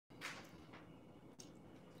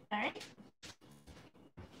All right.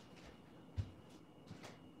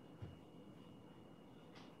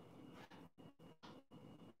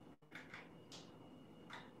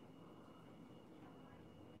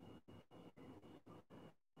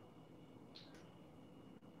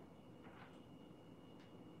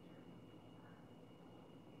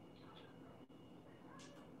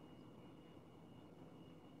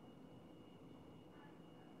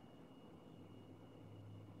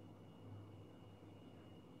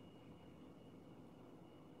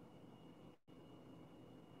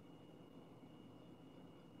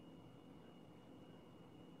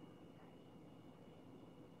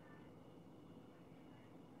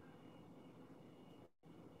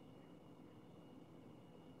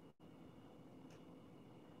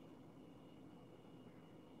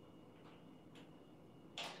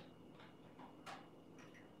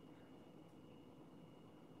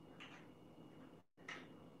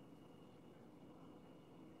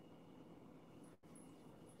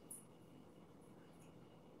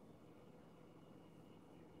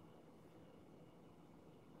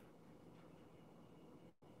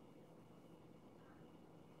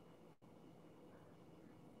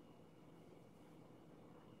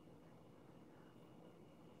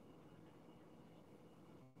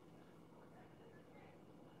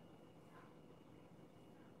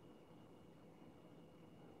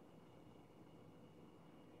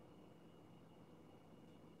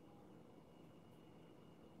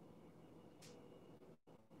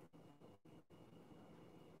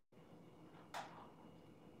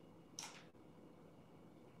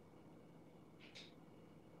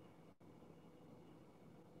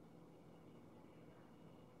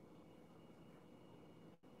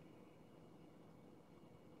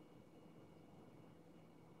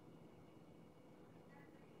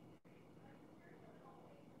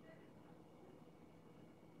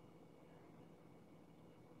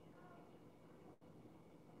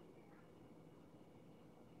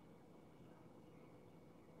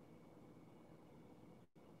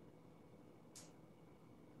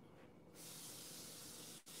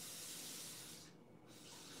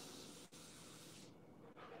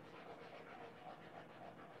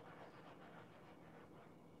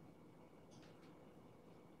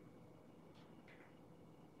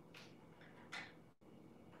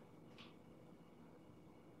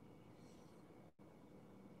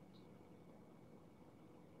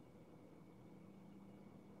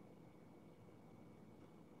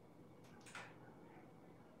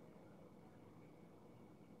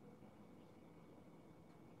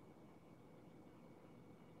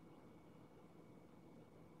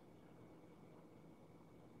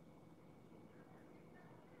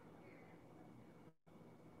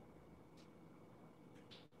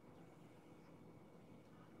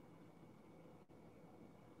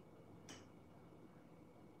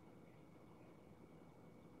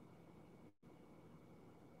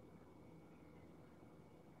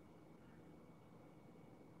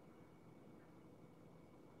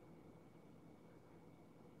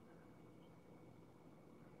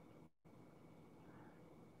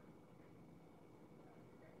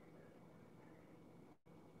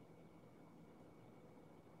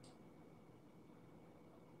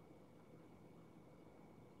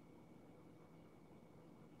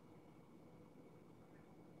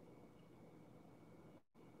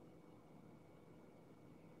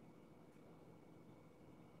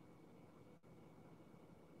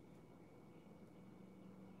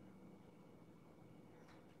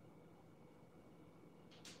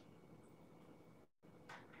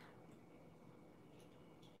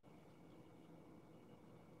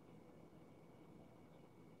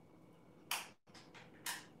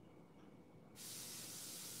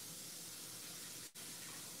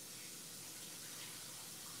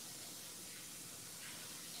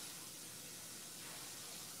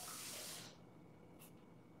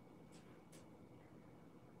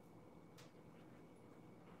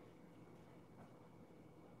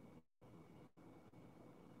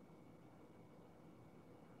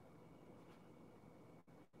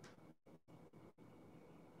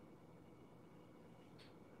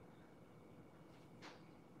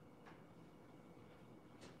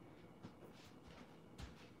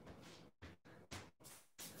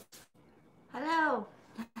 Hello.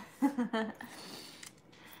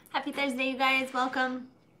 Happy Thursday, you guys. Welcome.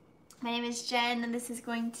 My name is Jen, and this is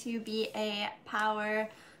going to be a power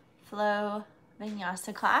flow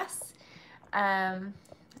vinyasa class. I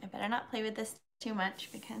better not play with this too much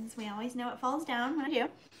because we always know it falls down when I do.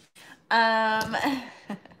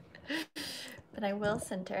 But I will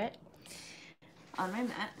center it on my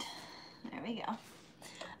mat. There we go.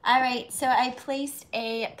 All right, so I placed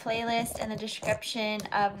a playlist in the description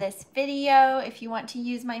of this video. If you want to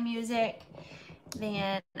use my music,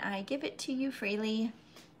 then I give it to you freely.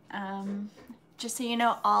 Just so you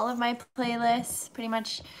know, all of my playlists, pretty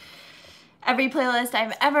much every playlist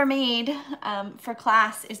I've ever made for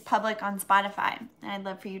class is public on Spotify. And I'd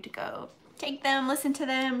love for you to go take them, listen to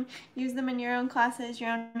them, use them in your own classes, your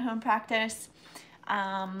own home practice.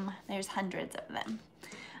 There's hundreds of them.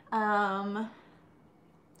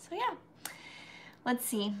 So yeah, let's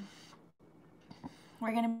see.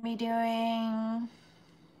 We're gonna be doing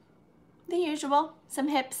the usual, some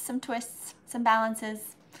hips, some twists, some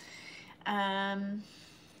balances. Yeah,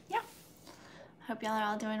 hope y'all are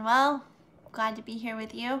all doing well. Glad to be here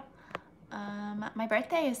with you. My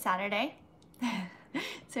birthday is Saturday.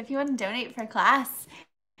 So if you want to donate for class,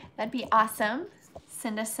 that'd be awesome.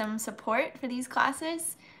 Send us some support for these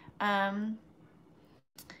classes.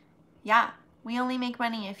 Yeah, we only make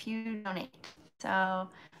money if you donate. So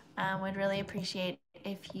would really appreciate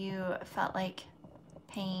if you felt like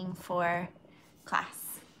paying for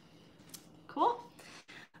class. Cool.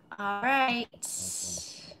 All right.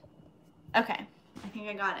 Okay, I think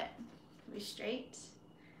I got it. Are we straight?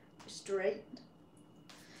 Straight.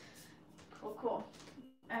 Cool.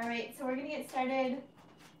 All right, so we're gonna get started.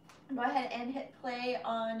 Go ahead and hit play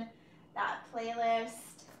on that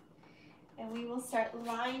playlist, and we will start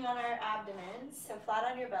lying on our abdomens, so flat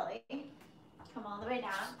on your belly. Come all the way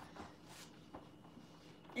down.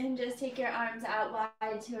 And just take your arms out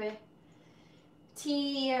wide to a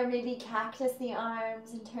T, or maybe cactus the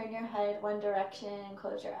arms, and turn your head one direction and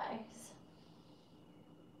close your eyes.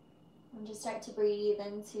 And just start to breathe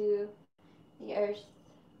into the earth,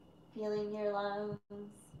 feeling your lungs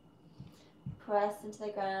press into the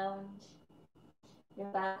ground, your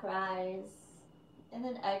back rise, and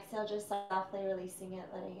then exhale, just softly releasing it,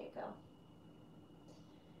 letting it go.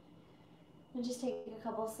 And just take a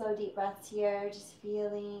couple slow deep breaths here, just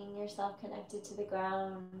feeling yourself connected to the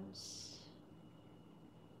ground,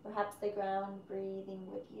 perhaps the ground breathing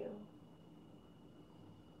with you.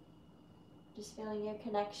 Just feeling your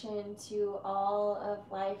connection to all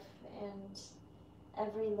of life and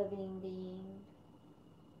every living being.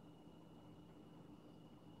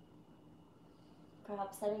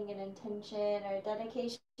 Perhaps setting an intention or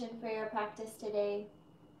dedication for your practice today.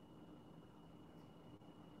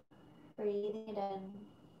 Breathing it in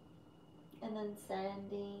and then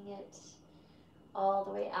sending it all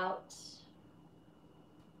the way out.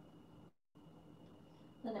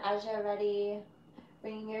 Then as you're ready,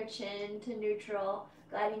 bringing your chin to neutral,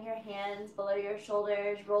 gliding your hands below your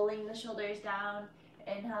shoulders, rolling the shoulders down.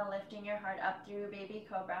 Inhale, lifting your heart up through baby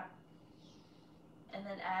cobra. And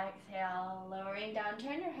then exhale, lowering down.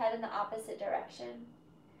 Turn your head in the opposite direction.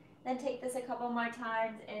 Then take this a couple more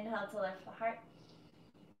times. Inhale to lift the heart.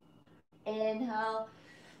 Inhale,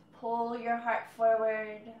 pull your heart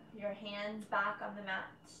forward, your hands back on the mat.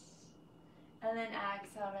 And then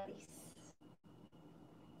exhale, release.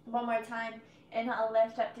 One more time. Inhale,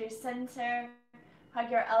 lift up through center. Hug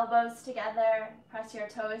your elbows together. Press your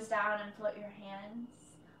toes down and float your hands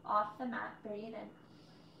off the mat. Breathe in.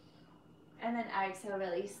 And then exhale,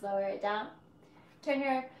 release, lower it down. Turn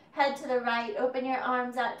your head to the right. Open your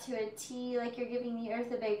arms out to a T like you're giving the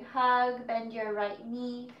earth a big hug. Bend your right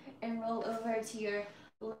knee and roll over to your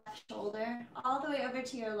left shoulder, all the way over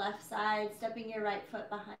to your left side, stepping your right foot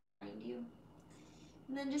behind you.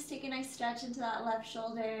 And then just take a nice stretch into that left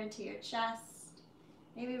shoulder, into your chest.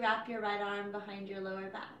 Maybe wrap your right arm behind your lower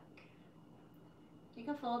back. Take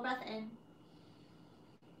a full breath in.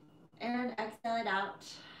 And exhale it out.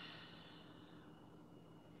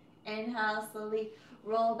 Inhale, slowly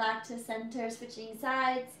roll back to center, switching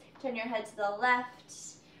sides. Turn your head to the left.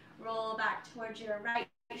 Roll back towards your right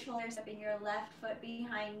shoulder, stepping your left foot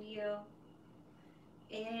behind you.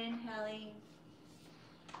 Inhaling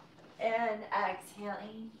and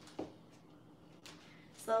exhaling.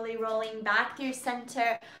 Slowly rolling back through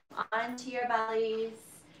center onto your bellies,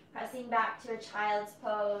 pressing back to a child's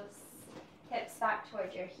pose, hips back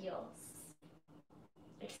towards your heels.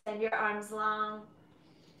 Extend your arms long.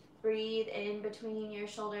 Breathe in between your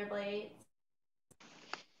shoulder blades.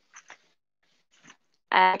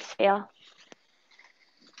 Exhale.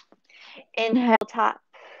 Inhale, top.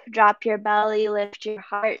 Drop your belly, lift your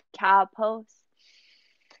heart, cow pose.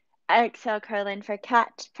 Exhale, curl in for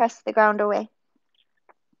cat. Press the ground away.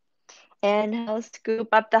 Inhale, scoop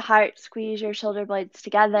up the heart, squeeze your shoulder blades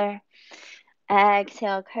together.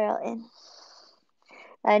 Exhale, curl in.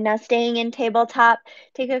 And now staying in tabletop,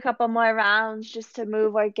 take a couple more rounds just to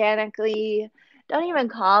move organically. Don't even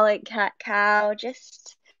call it cat-cow,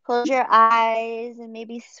 just Close your eyes and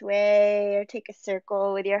maybe sway or take a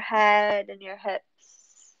circle with your head and your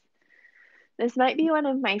hips. This might be one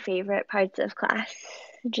of my favorite parts of class.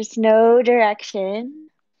 Just no direction.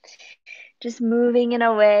 Just moving in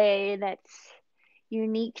a way that's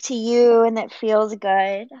unique to you and that feels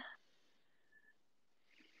good.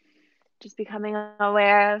 Just becoming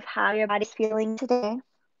aware of how your body's feeling today.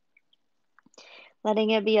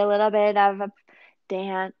 Letting it be a little bit of a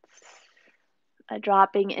dance, a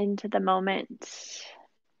dropping into the moment.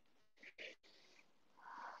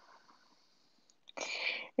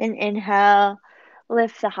 Then inhale,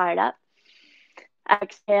 lift the heart up.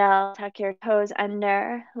 Exhale, tuck your toes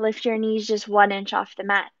under. Lift your knees just 1 inch off the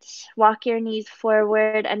mat. Walk your knees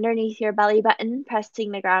forward underneath your belly button,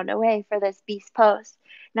 pressing the ground away for this beast pose.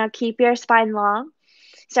 Now keep your spine long.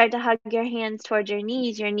 Start to hug your hands towards your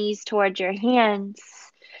knees towards your hands.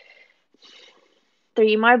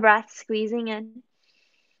 3 more breaths, squeezing in,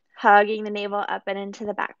 hugging the navel up and into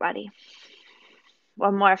the back body.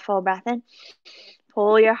 1 more full breath in.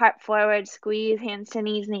 Pull your heart forward, squeeze hands to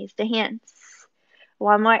knees to hands.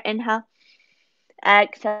 1 more inhale.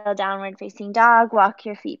 Exhale, downward facing dog. Walk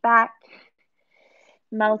your feet back.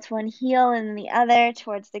 Melt one heel and the other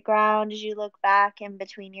towards the ground as you look back in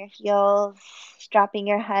between your heels, dropping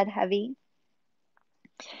your head heavy.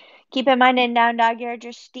 Keep in mind in down dog, your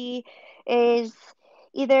drishti is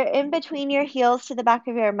either in between your heels to the back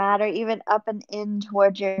of your mat or even up and in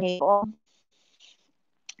towards your navel.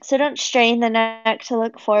 So don't strain the neck to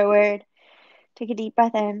look forward. Take a deep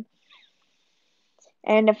breath in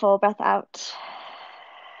and a full breath out.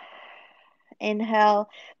 Inhale,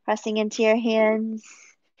 pressing into your hands.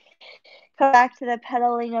 Come back to the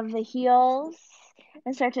pedaling of the heels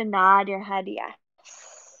and start to nod your head yes.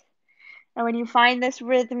 And when you find this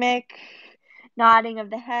rhythmic nodding of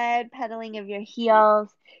the head, pedaling of your heels,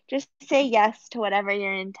 just say yes to whatever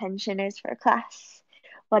your intention is for class.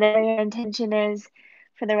 Whatever your intention is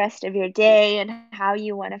for the rest of your day and how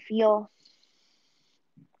you want to feel.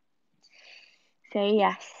 Say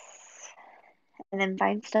yes. And then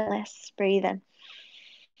find stillness. Breathe in.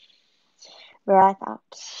 Breath out.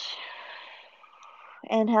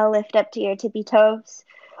 Inhale, lift up to your tippy toes.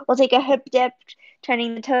 We'll take a hip dip,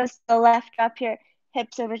 turning the toes to the left, drop your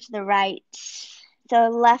hips over to the right. So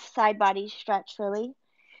left side body stretch really.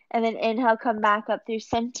 And then inhale, come back up through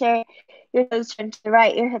center. Your toes turn to the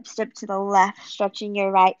right, your hips dip to the left, stretching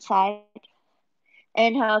your right side.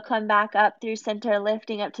 Inhale, come back up through center,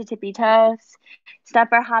 lifting up to tippy toes. Step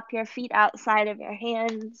or hop your feet outside of your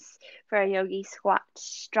hands for a yogi squat.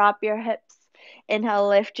 Drop your hips. Inhale,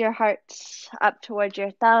 lift your heart up towards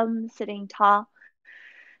your thumb, sitting tall.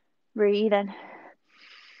 Breathe in.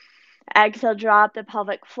 Exhale, drop the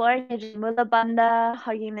pelvic floor. Mula Bandha,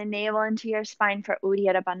 hugging the navel into your spine for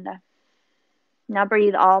Uddiyana Bandha. Now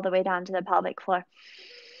breathe all the way down to the pelvic floor.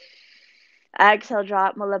 Exhale,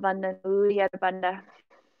 drop Mula Bandha, Uddiyana Bandha.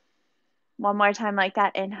 1 more time like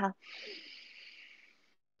that. Inhale.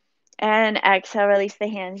 And exhale, release the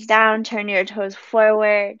hands down. Turn your toes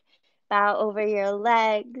forward. Bow over your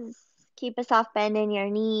legs. Keep a soft bend in your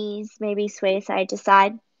knees. Maybe sway side to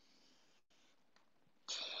side.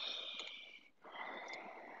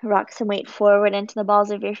 Rock some weight forward into the balls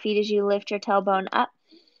of your feet as you lift your tailbone up.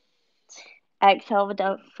 Exhale,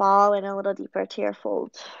 don't fall in a little deeper to your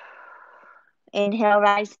fold. Inhale,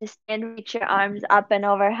 rise to stand. Reach your arms up and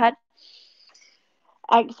overhead.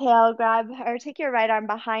 Exhale, grab or take your right arm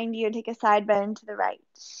behind you and take a side bend to the right.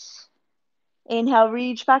 Inhale,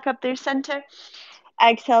 reach back up through center.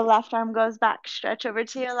 Exhale, left arm goes back. Stretch over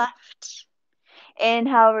to your left.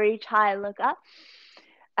 Inhale, reach high, look up.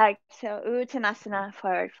 Exhale, Uttanasana,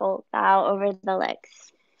 forward fold. Bow over the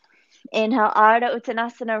legs. Inhale, Ardha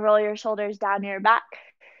Uttanasana, roll your shoulders down your back.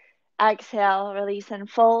 Exhale, release and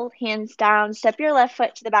fold. Hands down. Step your left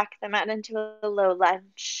foot to the back of the mat into a low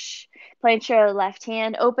lunge. Plant your left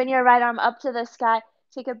hand. Open your right arm up to the sky.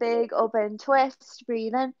 Take a big open twist.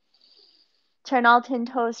 Breathe in. Turn all 10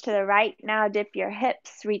 toes to the right. Now dip your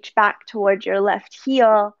hips. Reach back towards your left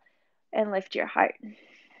heel and lift your heart.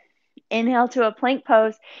 Inhale to a plank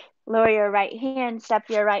pose. Lower your right hand. Step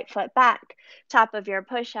your right foot back. Top of your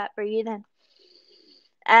push-up. Breathe in.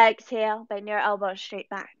 Exhale. Bend your elbows straight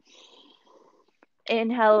back.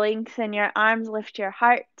 Inhale, lengthen your arms, lift your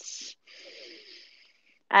heart.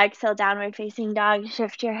 Exhale, downward facing dog.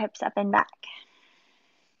 Shift your hips up and back.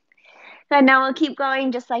 Good, now we'll keep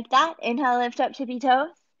going just like that. Inhale, lift up tippy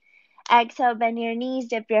toes. Exhale, bend your knees,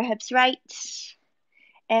 dip your hips right.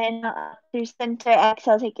 Inhale, up through center.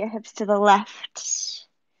 Exhale, take your hips to the left.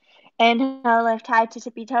 Inhale, lift high to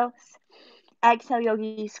tippy toes. Exhale,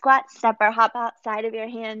 yogi squat. Step or hop outside of your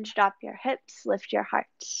hands. Drop your hips. Lift your heart.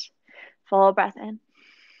 Full breath in.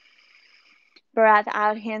 Breath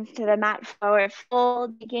out, hands to the mat, forward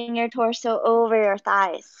fold, taking your torso over your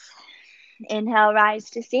thighs. Inhale, rise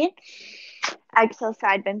to stand. Exhale,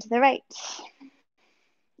 side bend to the right.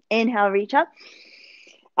 Inhale, reach up.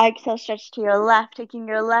 Exhale, stretch to your left, taking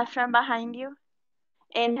your left arm behind you.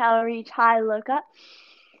 Inhale, reach high, look up.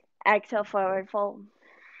 Exhale, forward fold.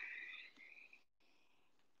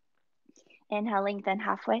 Inhale, lengthen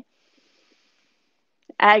halfway.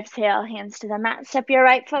 Exhale, hands to the mat. Step your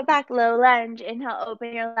right foot back, low lunge. Inhale,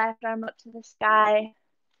 open your left arm up to the sky.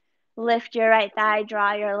 Lift your right thigh,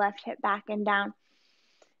 draw your left hip back and down.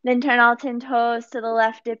 Then turn all 10 toes to the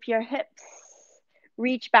left, dip your hips.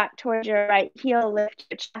 Reach back towards your right heel, lift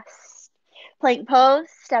your chest. Plank pose,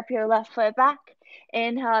 step your left foot back.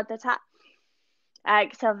 Inhale at the top.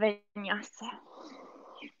 Exhale, vinyasa.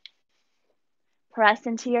 Press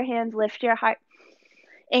into your hands, lift your heart.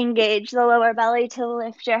 Engage the lower belly to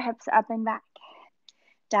lift your hips up and back.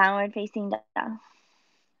 Downward facing dog.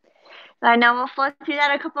 I know we'll flow through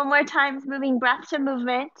that a couple more times, moving breath to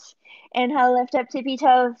movement. Inhale, lift up tippy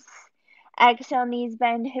toes. Exhale, knees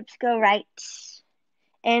bend, hips go right.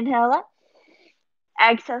 Inhale up.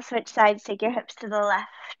 Exhale, switch sides, take your hips to the left.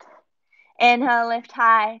 Inhale, lift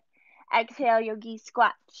high. Exhale, yogi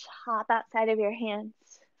squat. Hop outside of your hands.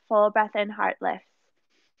 Full breath in, heart lift.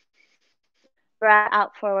 Breath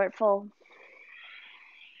out, forward fold.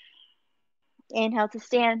 Inhale to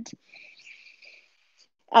stand.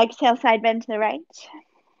 Exhale, side bend to the right.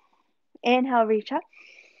 Inhale, reach up.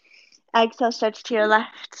 Exhale, stretch to your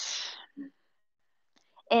left.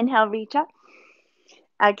 Inhale, reach up.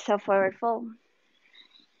 Exhale, forward fold.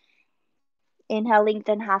 Inhale,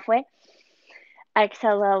 lengthen halfway.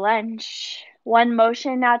 Exhale, low lunge. One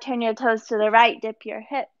motion. Now turn your toes to the right. Dip your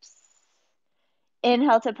hips.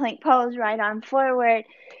 Inhale to plank pose. Right arm forward.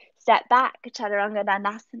 Step back. Chaturanga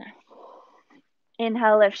Dandasana.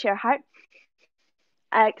 Inhale, lift your heart.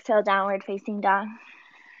 Exhale, downward facing dog.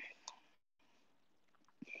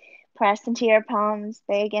 Press into your palms.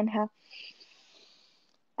 Big inhale.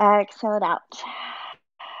 Exhale it out.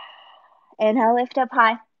 Inhale, lift up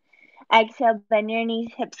high. Exhale, bend your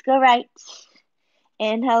knees. Hips go right.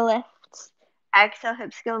 Inhale, lift. Exhale,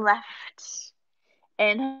 hips go left.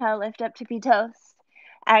 Inhale, lift up tippy toes.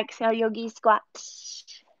 Exhale, yogi squat.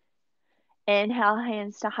 Inhale,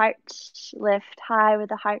 hands to heart. Lift high with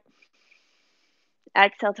the heart.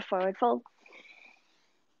 Exhale to forward fold.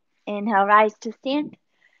 Inhale, rise to stand.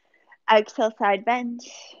 Exhale, side bend.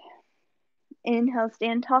 Inhale,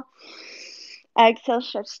 stand tall. Exhale,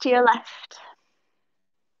 stretch to your left.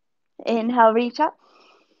 Inhale, reach up.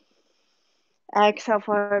 Exhale,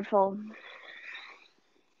 forward fold.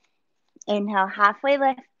 Inhale, halfway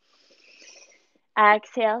lift.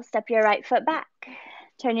 Exhale, step your right foot back.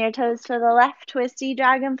 Turn your toes to the left. Twisty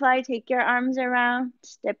dragonfly. Take your arms around.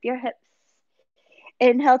 Dip your hips.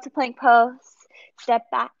 Inhale to plank pose. Step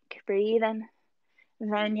back. Breathe in.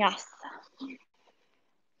 Vinyasa.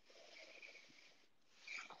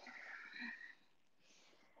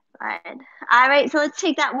 Good. All right, so let's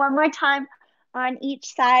take that one more time on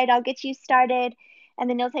each side. I'll get you started, and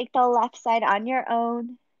then you'll take the left side on your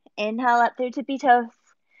own. Inhale up through tippy toes.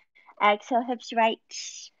 Exhale, hips right.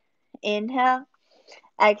 Inhale.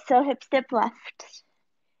 Exhale, hips dip left.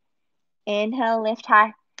 Inhale, lift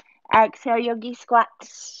high. Exhale, yogi squat.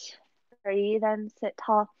 Breathe in, sit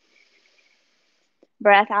tall.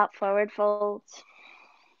 Breath out, forward fold.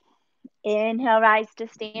 Inhale, rise to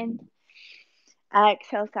stand.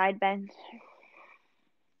 Exhale, side bend.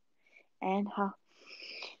 Inhale.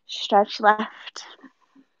 Stretch left.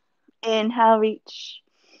 Inhale, reach.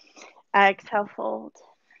 Exhale, fold.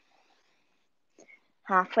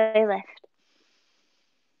 Halfway lift.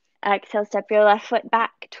 Exhale, step your left foot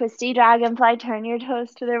back. Twisty dragonfly, turn your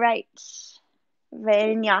toes to the right.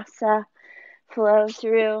 Vinyasa, flow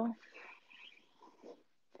through.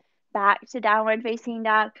 Back to downward facing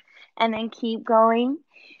dog. And then keep going.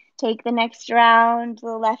 Take the next round,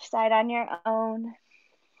 the left side on your own.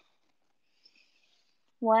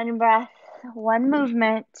 One breath, one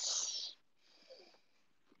movement.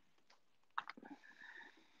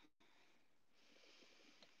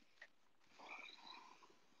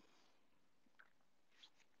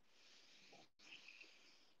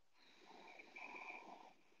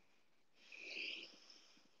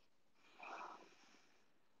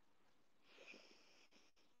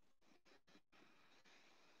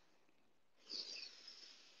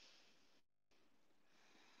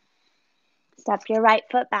 Step your right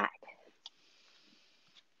foot back.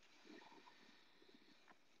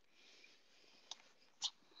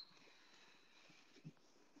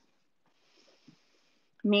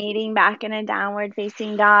 Meeting back in a downward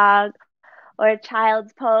facing dog or a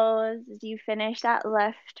child's pose as you finish that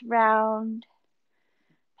left round.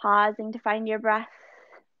 Pausing to find your breath.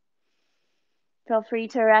 Feel free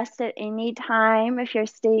to rest at any time. If you're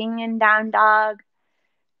staying in down dog,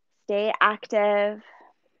 stay active,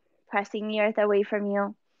 pressing the earth away from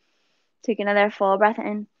you. Take another full breath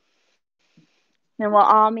in. Then we'll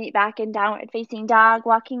all meet back in downward facing dog,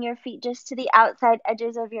 walking your feet just to the outside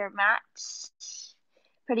edges of your mat,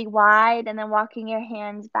 pretty wide, and then walking your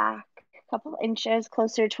hands back a couple inches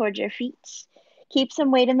closer towards your feet. Keep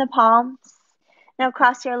some weight in the palms. Now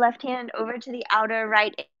cross your left hand over to the outer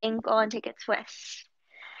right ankle and take a twist.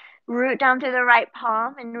 Root down through the right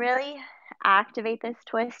palm and really activate this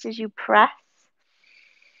twist as you press.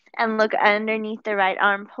 And look underneath the right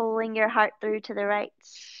arm, pulling your heart through to the right.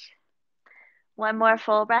 One more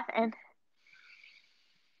full breath in.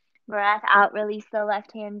 Breath out, release the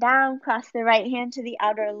left hand down, cross the right hand to the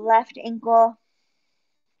outer left ankle.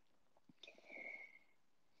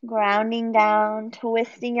 Grounding down,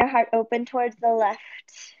 twisting your heart open towards the left.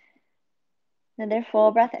 Another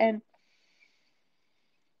full breath in.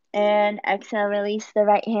 And exhale, release the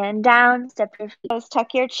right hand down. Step your feet.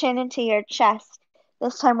 Tuck your chin into your chest.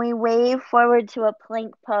 This time we wave forward to a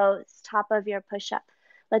plank pose, top of your push-up.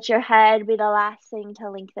 Let your head be the last thing to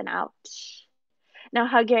lengthen out. Now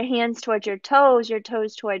hug your hands towards your toes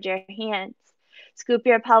towards your hands. Scoop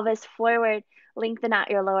your pelvis forward, lengthen out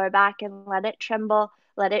your lower back and let it tremble,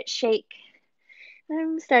 let it shake.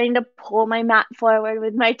 I'm starting to pull my mat forward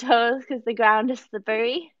with my toes because the ground is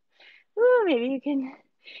slippery. Ooh, maybe you can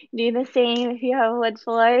do the same if you have wood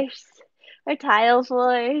floors or tile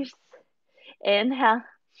floors. Inhale.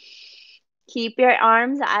 Keep your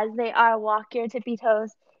arms as they are. Walk your tippy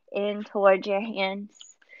toes in towards your hands.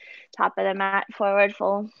 Top of the mat, forward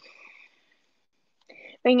fold.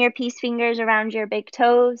 Bring your peace fingers around your big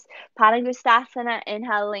toes. Padangusthasana.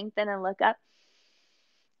 Inhale, lengthen and look up.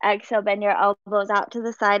 Exhale, bend your elbows out to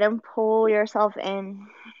the side and pull yourself in.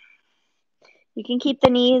 You can keep the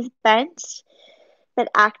knees bent, but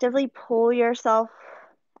actively pull yourself,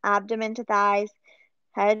 abdomen to thighs,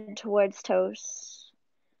 head towards toes.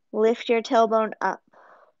 Lift your tailbone up.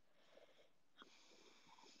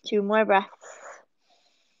 2 more breaths.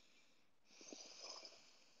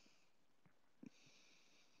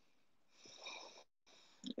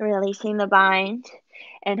 Releasing the bind.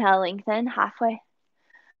 Inhale, lengthen, halfway.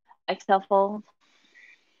 Exhale, fold.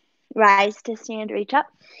 Rise to stand, reach up.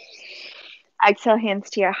 Exhale, hands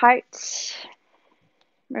to your heart.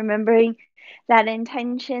 Remembering that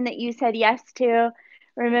intention that you said yes to.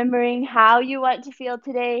 Remembering how you want to feel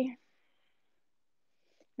today.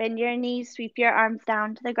 Bend your knees, sweep your arms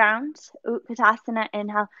down to the ground. Utkatasana,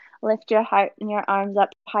 inhale. Lift your heart and your arms up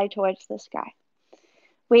high towards the sky.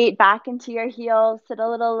 Weight back into your heels, sit a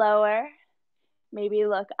little lower. Maybe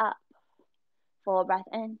look up. Full breath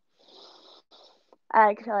in.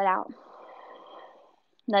 Exhale it out.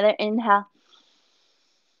 Another inhale.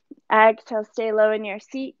 Exhale, stay low in your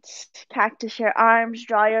seat. Cactus your arms,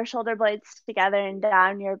 draw your shoulder blades together and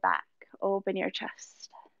down your back. Open your chest.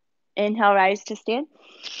 Inhale, rise to stand.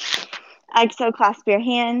 Exhale, clasp your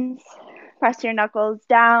hands. Press your knuckles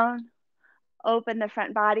down. Open the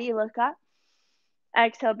front body, look up.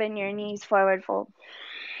 Exhale, bend your knees, forward fold.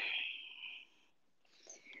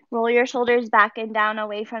 Roll your shoulders back and down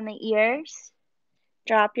away from the ears.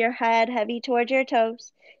 Drop your head heavy towards your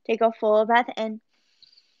toes. Take a full breath in.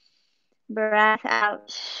 Breath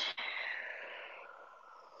out.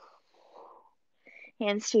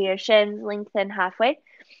 Hands to your shins, lengthen halfway.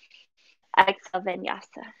 Exhale,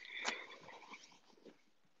 vinyasa.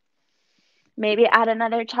 Maybe add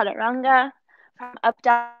another chaturanga from up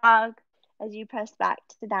dog as you press back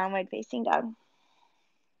to downward facing dog.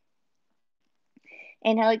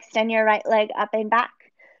 Inhale, extend your right leg up and back.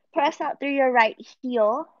 Press out through your right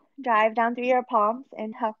heel. Drive down through your palms.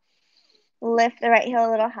 Inhale. Lift the right heel a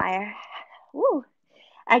little higher. Woo.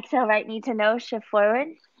 Exhale, right knee to nose, shift forward.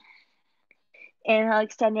 Inhale,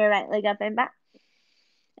 extend your right leg up and back.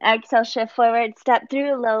 Exhale, shift forward, step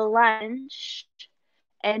through, low lunge.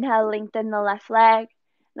 Inhale, lengthen the left leg.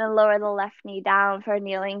 Then lower the left knee down for a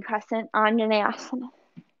kneeling crescent, Anjaneyasana.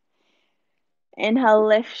 Inhale,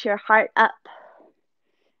 lift your heart up.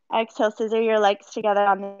 Exhale, scissor your legs together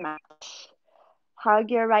on the mat.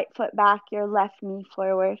 Hug your right foot back, your left knee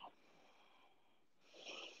forward.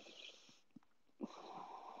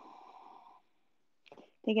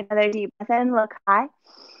 Take another deep breath in, look high.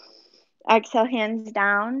 Exhale, hands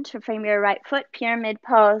down to frame your right foot, pyramid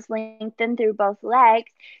pose, lengthen through both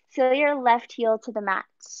legs. Seal your left heel to the mat.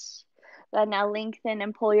 Then now lengthen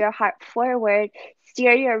and pull your heart forward.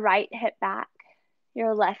 Steer your right hip back.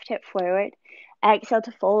 your left hip forward. Exhale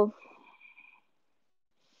to fold.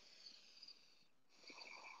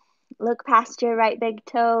 Look past your right big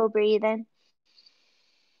toe, breathe in.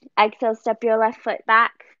 Exhale, step your left foot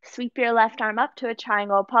back. Sweep your left arm up to a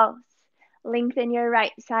triangle pose. Lengthen your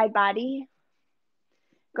right side body.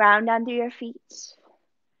 Ground under your feet.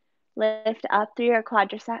 Lift up through your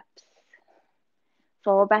quadriceps.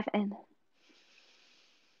 Full breath in.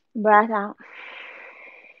 Breath out.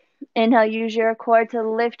 Inhale, use your core to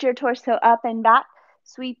lift your torso up and back.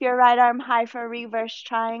 Sweep your right arm high for reverse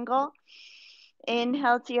triangle.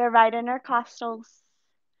 Inhale to your right intercostals.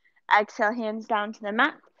 Exhale, hands down to the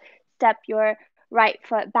mat. Step your right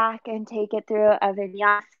foot back and take it through a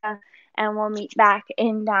vinyasa. And we'll meet back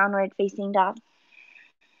in downward facing dog.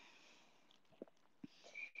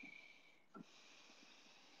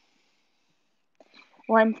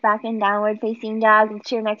 Once back in downward facing dog,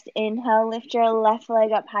 it's your next inhale. Lift your left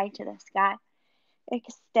leg up high to the sky.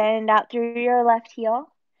 Extend out through your left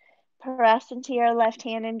heel. Press into your left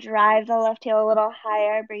hand and drive the left heel a little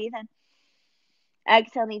higher. Breathe in.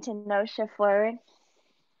 Exhale, knee to nose, shift forward.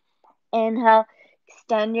 Inhale,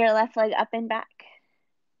 extend your left leg up and back.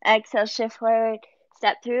 Exhale, shift forward.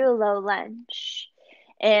 Step through, low lunge.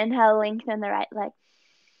 Inhale, lengthen the right leg.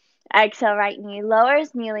 Exhale, right knee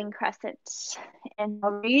lowers, kneeling crescent.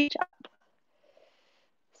 Inhale, reach up.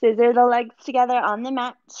 Scissor the legs together on the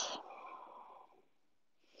mat.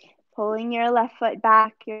 Pulling your left foot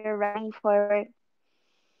back, your right knee forward.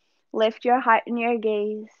 Lift your heart and your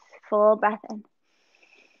gaze. Full breath in.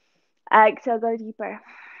 Exhale, go deeper.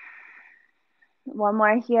 One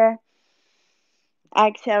more here.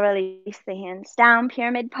 Exhale, release the hands down.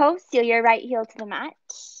 Pyramid pose. Seal your right heel to the mat.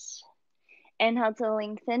 Inhale to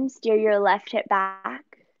lengthen. Steer your left hip back.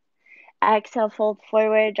 Exhale, fold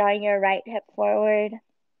forward, drawing your right hip forward.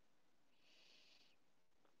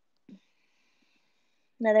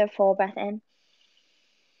 Another full breath in.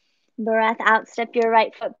 Breath out. Step your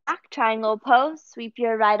right foot back. Triangle pose. Sweep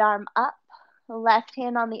your right arm up. Left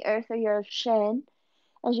hand on the earth or your shin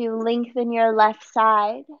as you lengthen your left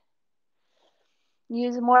side.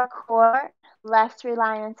 Use more core, less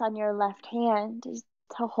reliance on your left hand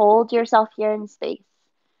to hold yourself here in space.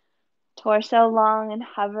 Torso long and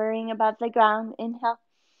hovering above the ground. Inhale.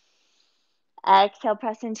 Exhale,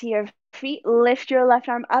 press into your feet. Lift your left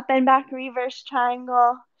arm up and back. Reverse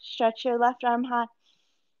triangle. Stretch your left arm high.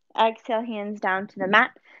 Exhale, hands down to the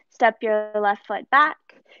mat. Step your left foot back.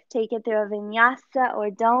 Take it through a vinyasa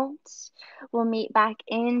or don't. We'll meet back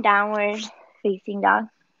in downward facing dog.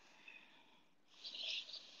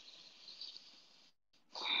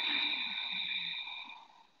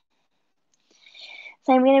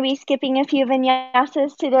 So I'm going to be skipping a few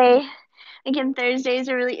vinyasas today. Again, Thursday is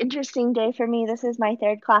a really interesting day for me. This is my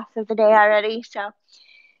third class of the day already, so I'm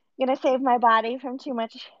going to save my body from too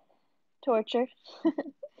much torture.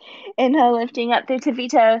 Inhale, lifting up through tippy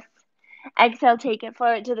toes. Exhale, take it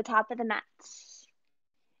forward to the top of the mat.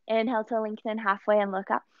 Inhale to lengthen halfway and look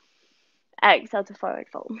up. Exhale to forward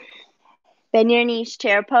fold. Bend your knees,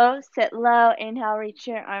 chair pose. Sit low. Inhale, reach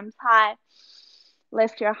your arms high.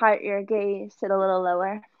 Lift your heart, your gaze. Sit a little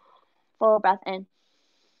lower. Full breath in.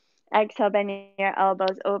 Exhale, bend your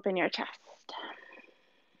elbows, open your chest.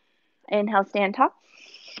 Inhale, stand tall.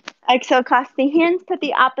 Exhale, clasp the hands. Put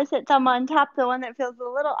the opposite thumb on top, the one that feels a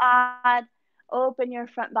little odd. Open your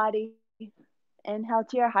front body. Inhale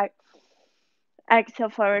to your heart. Exhale,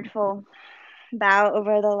 forward fold. Bow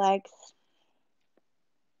over the legs.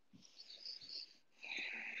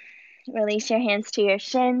 Release your hands to your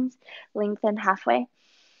shins. Lengthen halfway.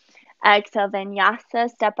 Exhale, vinyasa.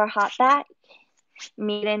 Step or hop back.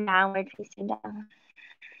 Meet in downward facing dog.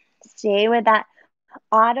 Stay with that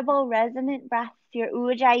audible, resonant breath. Your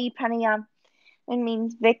Ujjayi Pranayama. It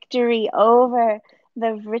means victory over the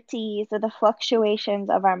vrittis or the fluctuations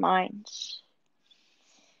of our minds.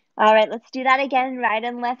 All right, let's do that again. Right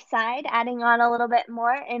and left side, adding on a little bit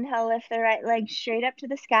more. Inhale, lift the right leg straight up to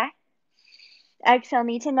the sky. Exhale,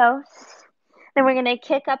 knee to nose. Then we're going to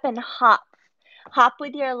kick up and hop. Hop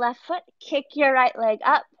with your left foot. Kick your right leg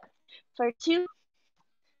up for 2.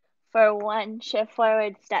 For 1, shift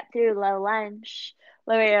forward, step through, low lunge.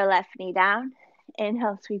 Lower your left knee down.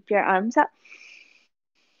 Inhale, sweep your arms up.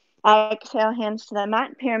 Exhale, hands to the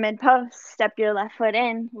mat, pyramid pose. Step your left foot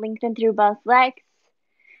in, lengthen through both legs.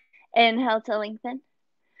 Inhale to lengthen.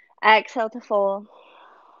 Exhale to fold.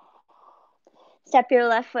 Step your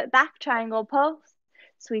left foot back, triangle pose.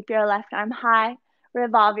 Sweep your left arm high.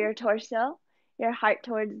 Revolve your torso, your heart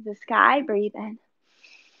towards the sky. Breathe in.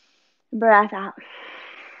 Breath out.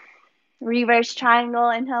 Reverse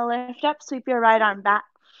triangle. Inhale, lift up. Sweep your right arm back.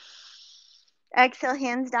 Exhale,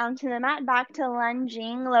 hands down to the mat, back to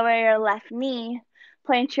lunging. Lower your left knee,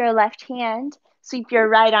 plant your left hand, sweep your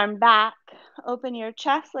right arm back, open your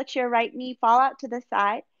chest, let your right knee fall out to the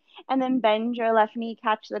side, and then bend your left knee,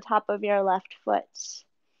 catch the top of your left foot.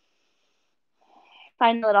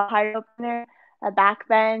 Find a little heart opener, a back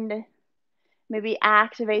bend. Maybe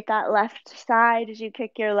activate that left side as you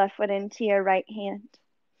kick your left foot into your right hand.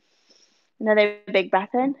 Another big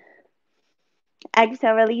breath in.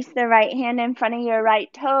 Exhale, release the right hand in front of your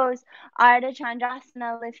right toes. Ardha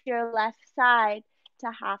Chandrasana, lift your left side to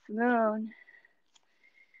half moon.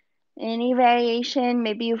 Any variation,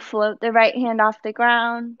 maybe you float the right hand off the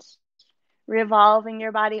ground, revolving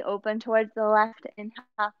your body open towards the left.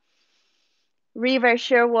 Inhale. Reverse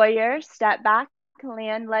your warrior, step back,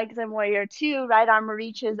 land legs in warrior two, right arm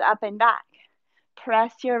reaches up and back.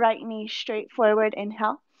 Press your right knee straight forward,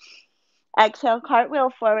 inhale. Exhale, cartwheel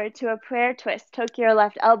forward to a prayer twist. Tuck your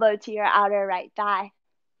left elbow to your outer right thigh.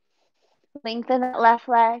 Lengthen that left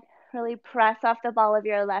leg. Really press off the ball of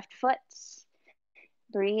your left foot.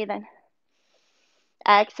 Breathe in.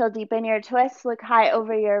 Exhale, deepen your twist. Look high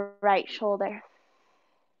over your right shoulder.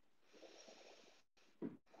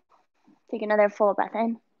 Take another full breath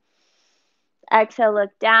in. Exhale,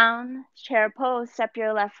 look down. Chair pose. Step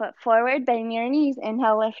your left foot forward. Bend your knees.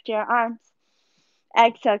 Inhale, lift your arms.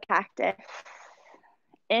 Exhale, cactus.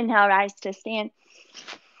 Inhale, rise to stand.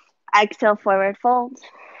 Exhale, forward fold.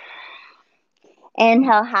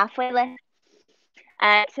 Inhale, halfway lift.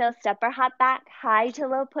 Exhale, step or hop back, high to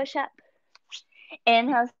low push up.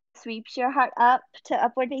 Inhale, sweeps your heart up to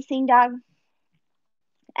upward facing dog.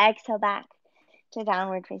 Exhale, back to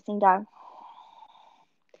downward facing dog.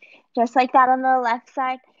 Just like that on the left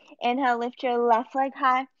side. Inhale, lift your left leg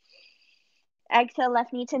high. Exhale,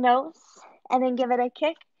 left knee to nose. And then give it a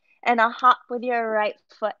kick and a hop with your right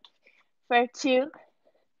foot. For 2,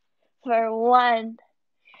 for 1.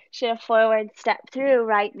 Shift forward, step through,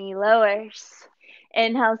 right knee lowers.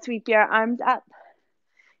 Inhale, sweep your arms up.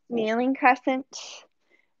 Kneeling crescent.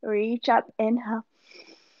 Reach up, inhale.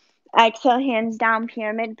 Exhale, hands down,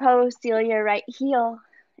 pyramid pose. Seal your right heel.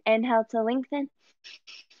 Inhale to lengthen.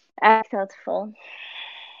 Exhale to fold.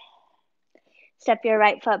 Step your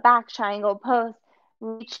right foot back, triangle pose.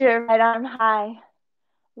 Reach your right arm high.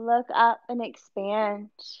 Look up and expand.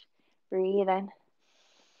 Breathe in.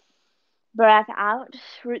 Breath out.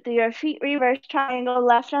 Root through your feet, reverse triangle.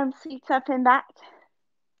 Left arm sweeps up and back.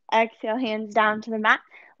 Exhale, hands down to the mat.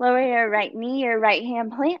 Lower your right knee, your right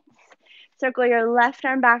hand plants. Circle your left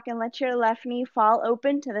arm back and let your left knee fall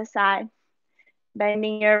open to the side.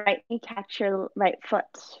 Bending your right knee, catch your right foot.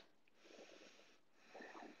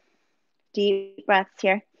 Deep breaths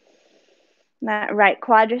here. That right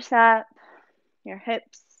quadricep, your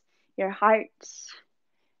hips, your heart.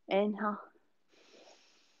 Inhale.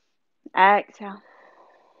 Exhale.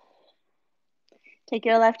 Take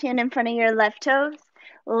your left hand in front of your left toes.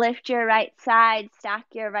 Lift your right side, stack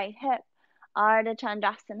your right hip. Ardha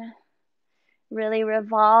Chandrasana. Really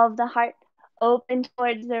revolve the heart open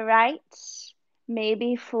towards the right.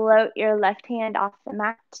 Maybe float your left hand off the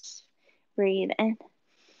mat. Breathe in.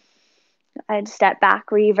 I'd step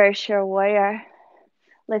back, reverse your warrior.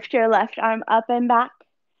 Lift your left arm up and back.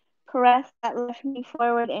 Press that left knee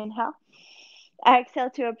forward, inhale. Exhale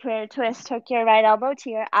to a prayer twist. Tuck your right elbow to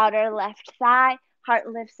your outer left thigh. Heart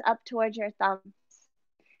lifts up towards your thumbs.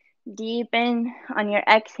 Deepen on your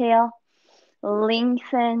exhale.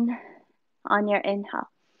 Lengthen on your inhale.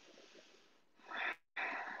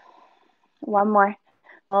 One more.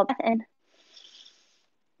 Breath in.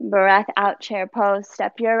 Breath out, chair pose.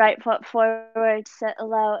 Step your right foot forward. Sit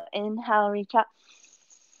low. Inhale, reach up.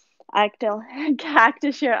 Exhale,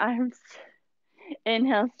 cactus your arms.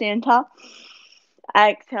 Inhale, stand tall.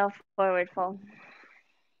 Exhale, forward fold.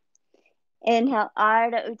 Inhale,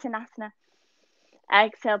 Ardha Uttanasana.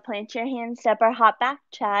 Exhale, plant your hands, step or hop back.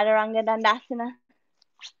 Chaturanga Dandasana.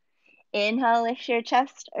 Inhale, lift your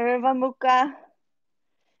chest, Urdhva Mukha.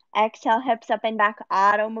 Exhale, hips up and back,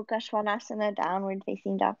 Adho Mukha Svanasana, downward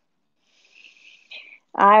facing dog.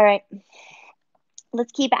 All right.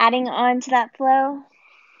 Let's keep adding on to that flow.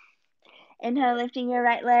 Inhale, lifting your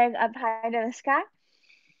right leg up high to the sky.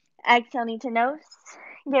 Exhale, knee to nose.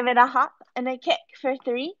 Give it a hop and a kick for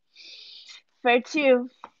 3, for 2,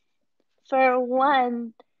 for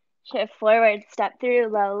 1. Shift forward, step through,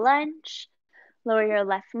 low lunge. Lower your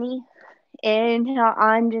left knee. Inhale,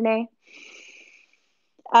 Anjane.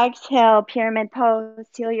 Exhale, pyramid pose.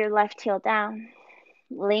 Seal your left heel down.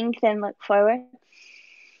 Lengthen, look forward.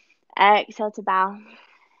 Exhale to bow.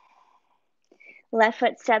 Left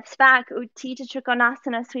foot steps back. Utthita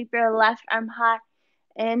Trikonasana. Sweep your left arm high.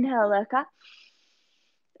 Inhale, look up.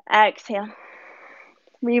 Exhale.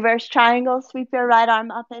 Reverse triangle, sweep your right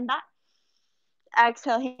arm up and back.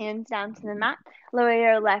 Exhale, hands down to the mat. Lower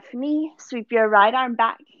your left knee, sweep your right arm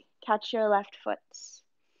back, catch your left foot.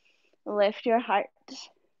 Lift your heart.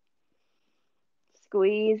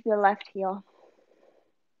 Squeeze the left heel.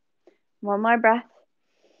 One more breath.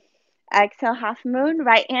 Exhale, half moon.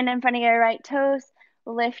 Right hand in front of your right toes.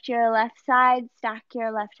 Lift your left side, stack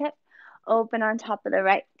your left hip. Open on top of the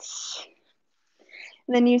right.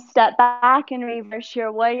 Then you step back and reverse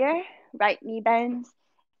your warrior. Right knee bends.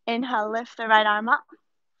 Inhale, lift the right arm up.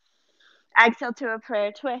 Exhale to a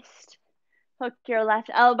prayer twist. Hook your left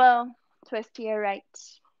elbow. Twist to your right.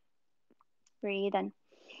 Breathe in.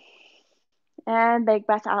 And big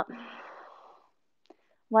breath out.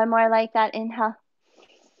 One more like that. Inhale.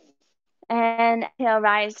 And exhale,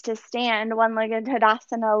 rise to stand. One-legged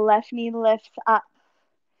Tadasana. Left knee lifts up.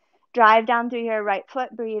 Drive down through your right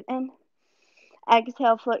foot. Breathe in.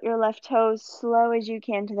 Exhale, float your left toes slow as you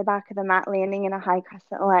can to the back of the mat, landing in a high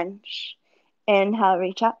crescent lunge. Inhale,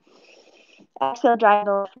 reach up. Exhale, drive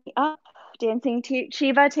the left knee up. Dancing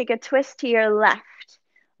Shiva, take a twist to your left.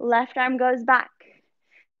 Left arm goes back.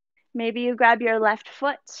 Maybe you grab your left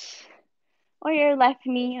foot or your left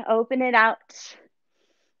knee, open it out.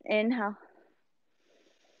 Inhale.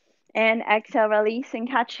 And exhale, release and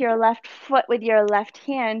catch your left foot with your left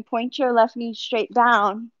hand. Point your left knee straight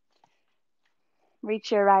down.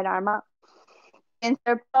 Reach your right arm up.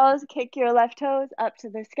 Insert pose, kick your left toes up to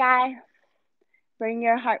the sky. Bring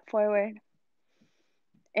your heart forward.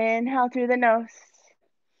 Inhale through the nose.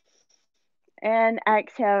 And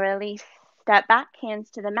exhale, release. Step back,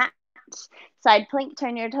 hands to the mat. Side plank,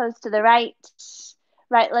 turn your toes to the right.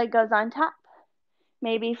 Right leg goes on top.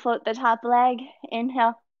 Maybe float the top leg.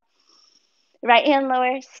 Inhale. Right hand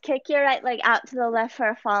lowers. Kick your right leg out to the left for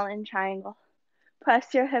a fallen triangle.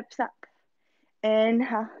 Press your hips up.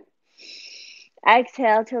 Inhale.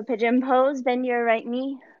 Exhale to a pigeon pose. Bend your right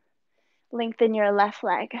knee. Lengthen your left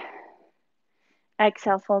leg.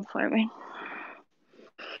 Exhale, fold forward.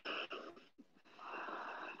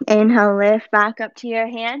 Inhale, lift back up to your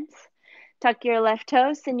hands. Tuck your left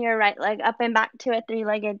toes, send your right leg up and back to a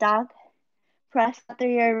three-legged dog. Press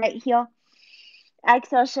through your right heel.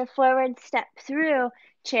 Exhale, shift forward, step through,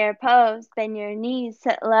 chair pose. Bend your knees,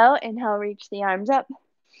 sit low. Inhale, reach the arms up.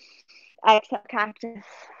 Exhale, cactus.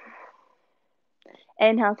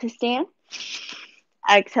 Inhale to stand.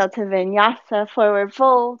 Exhale to vinyasa, forward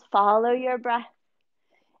fold. Follow your breath.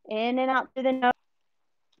 In and out through the nose.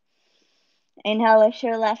 Inhale, lift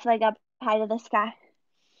your left leg up high to the sky.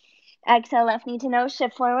 Exhale, left knee to nose,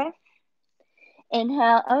 shift forward.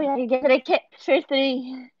 Inhale, oh yeah, you give it a kick for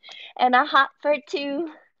 3 and a hop for 2.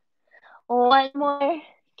 One more,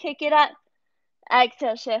 kick it up.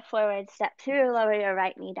 Exhale, shift forward, step through, lower your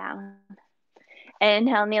right knee down.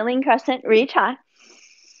 Inhale, kneeling crescent, reach high.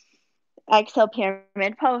 Exhale,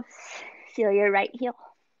 pyramid pose. Seal your right heel.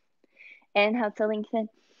 Inhale to lengthen.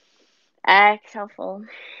 Exhale, fold.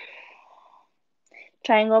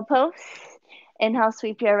 Triangle pose. Inhale,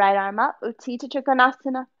 sweep your right arm up. Utthita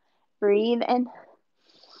Trikonasana. Breathe in.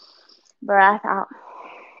 Breath out.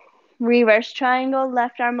 Reverse triangle.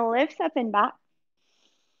 Left arm lifts up and back.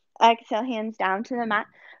 Exhale, hands down to the mat.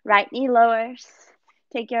 Right knee lowers.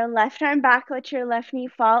 Take your left arm back. Let your left knee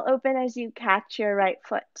fall open as you catch your right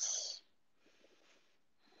foot.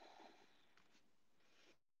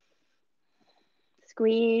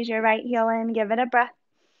 Squeeze your right heel in. Give it a breath.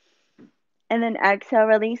 And then exhale,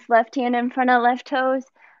 release left hand in front of left toes.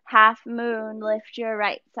 Half moon, lift your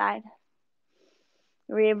right side.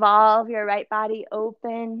 Revolve your right body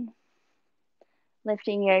open.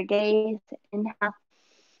 Lifting your gaze. Inhale.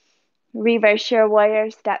 Reverse your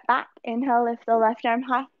warrior, step back. Inhale, lift the left arm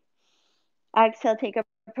high. Exhale, take a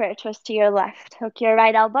prayer twist to your left. Hook your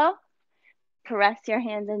right elbow. Press your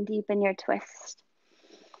hands and deepen your twist.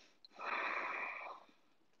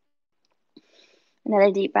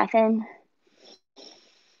 Another deep breath in.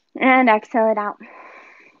 And exhale it out.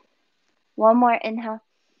 One more inhale.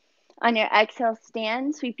 On your exhale,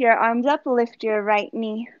 stand. Sweep your arms up. Lift your right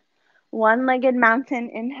knee. One-legged mountain.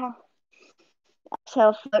 Inhale.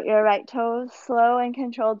 Exhale, float your right toes. Slow and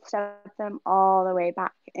controlled, step them all the way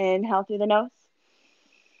back. Inhale through the nose.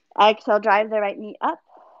 Exhale, drive the right knee up.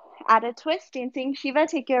 Add a twist. Dancing Shiva,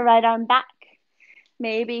 take your right arm back.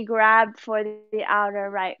 Maybe grab for the outer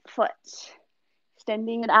right foot.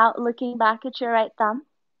 Extending it out, looking back at your right thumb.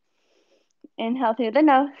 Inhale through the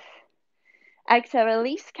nose. Exhale,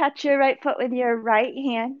 release. Catch your right foot with your right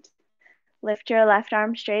hand. Lift your left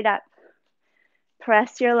arm straight up.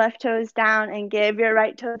 Press your left toes down and give your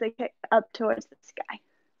right toes a kick up towards the sky.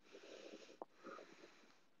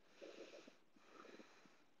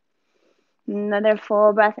 Another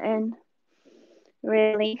full breath in.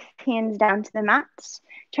 Release, hands down to the mat.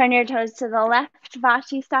 Turn your toes to the left,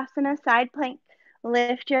 Vashisthasana, side plank.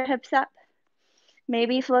 Lift your hips up.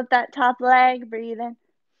 Maybe flip that top leg, breathe in.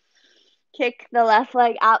 Kick the left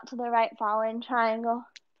leg out to the right, fall in triangle.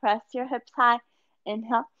 Press your hips high,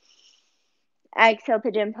 inhale. Exhale,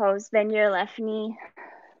 pigeon pose, bend your left knee.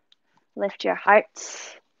 Lift your heart.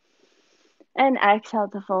 And exhale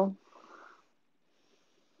to fold.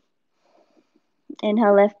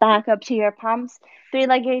 Inhale, lift back up to your palms.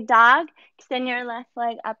 Three-legged dog. Extend your left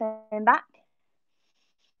leg up and back.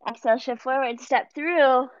 Exhale, shift forward, step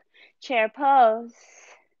through. Chair pose.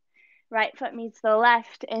 Right foot meets the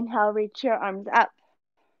left. Inhale, reach your arms up.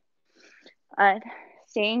 Good.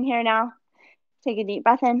 Staying here now. Take a deep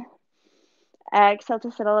breath in. Exhale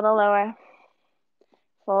to sit a little lower.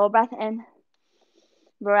 Full breath in.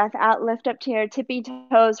 Breath out, lift up to your tippy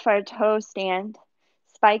toes for a toe stand.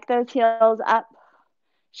 Spike those heels up.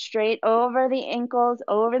 Straight over the ankles,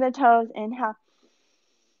 over the toes. Inhale.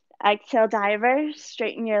 Exhale, divers.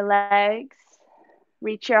 Straighten your legs.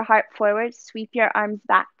 Reach your heart forward. Sweep your arms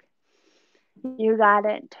back. You got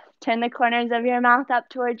it. Turn the corners of your mouth up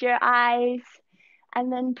towards your eyes.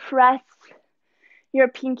 And then press your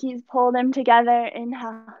pinkies, pull them together.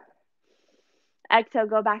 Inhale. Exhale,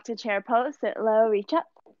 go back to chair pose. Sit low, reach up.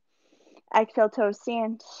 Exhale, toe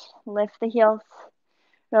stand. Lift the heels.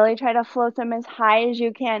 Really try to float them as high as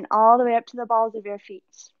you can, all the way up to the balls of your feet.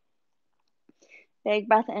 Big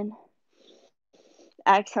breath in.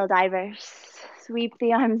 Exhale, divers. Sweep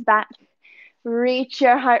the arms back. Reach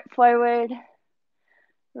your heart forward.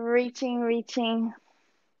 Reaching.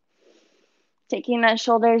 Taking the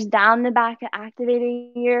shoulders down the back,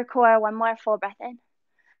 activating your core. One more full breath in.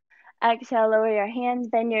 Exhale, lower your hands,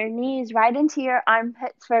 bend your knees right into your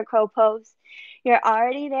armpits for crow pose. You're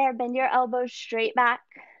already there. Bend your elbows straight back.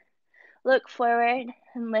 Look forward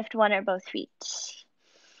and lift one or both feet.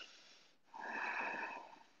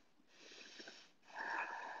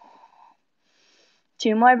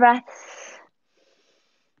 Two more breaths.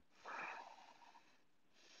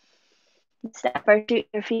 Step or shoot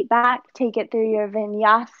your feet back. Take it through your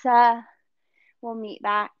vinyasa. We'll meet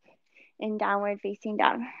back in downward facing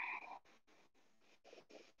dog.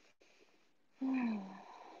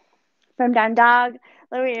 From down dog,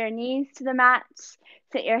 lower your knees to the mat.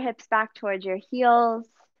 Sit your hips back towards your heels.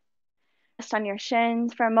 Rest on your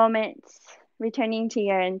shins for a moment. Returning to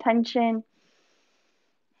your intention,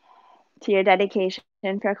 to your dedication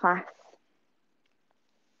for class.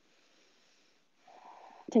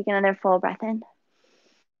 Take another full breath in.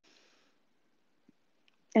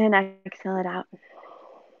 And exhale it out.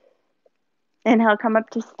 Inhale, come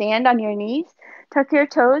up to stand on your knees. Tuck your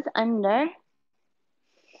toes under.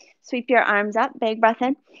 Sweep your arms up. Big breath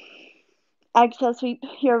in. Exhale, sweep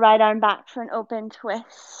your right arm back for an open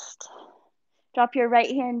twist. Drop your right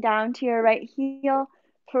hand down to your right heel.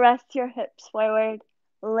 Press your hips forward.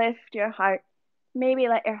 Lift your heart. Maybe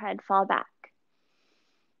let your head fall back.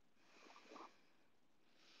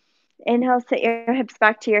 Inhale, sit your hips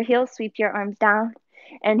back to your heels. Sweep your arms down.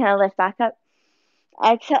 Inhale, lift back up.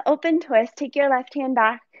 Exhale, open twist. Take your left hand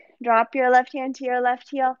back. Drop your left hand to your left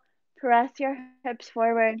heel. Press your hips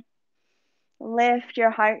forward. Lift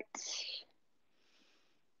your heart.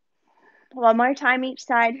 One more time each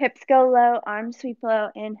side. Hips go low. Arms sweep low.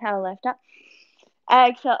 Inhale, lift up.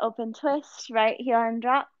 Exhale, open twist. Right heel and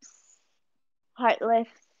drops. Heart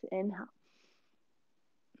lifts. Inhale.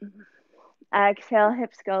 Exhale,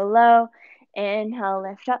 hips go low. Inhale,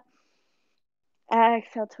 lift up.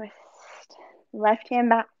 Exhale, twist. Left hand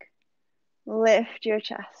back. Lift your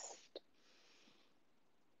chest.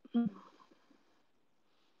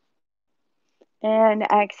 And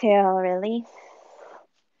exhale, release.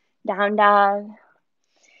 Down dog.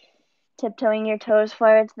 Tiptoeing your toes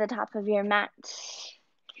forward to the top of your mat.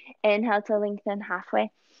 Inhale to lengthen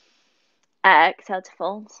halfway. Exhale to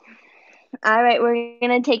fold. All right, we're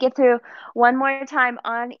going to take it through one more time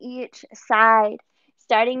on each side.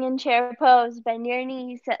 Starting in chair pose, bend your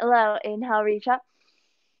knees, sit low. Inhale, reach up.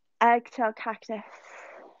 Exhale, cactus.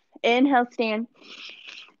 Inhale, stand.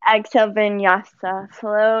 Exhale, vinyasa.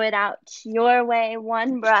 Flow it out your way.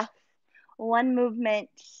 One breath, one movement.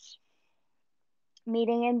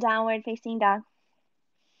 Meeting in downward facing dog.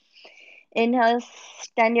 Inhale,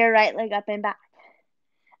 extend your right leg up and back.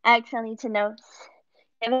 Exhale, knee to nose.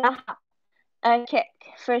 Give it a hop. A kick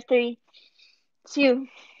for 3, 2,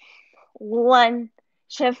 1.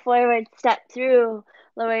 Shift forward, step through.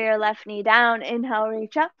 Lower your left knee down. Inhale,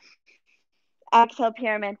 reach up. Exhale,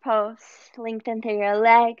 pyramid pose. Lengthen through your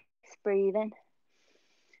legs. Breathe in.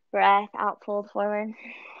 Breath out, fold forward.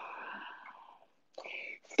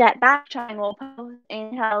 Step back, triangle pose.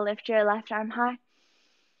 Inhale, lift your left arm high.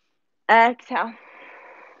 Exhale.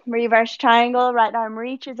 Reverse triangle, right arm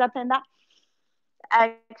reaches up and back.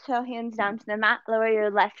 Exhale, hands down to the mat. Lower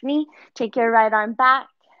your left knee. Take your right arm back.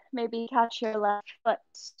 Maybe catch your left foot.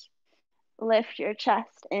 Lift your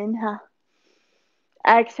chest. Inhale.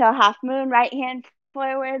 Exhale, half moon. Right hand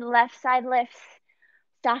forward. Left side lifts.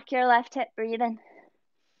 Stack your left hip. Breathe in.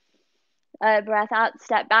 Breath out.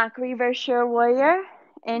 Step back. Reverse your warrior.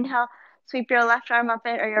 Inhale. Sweep your left arm up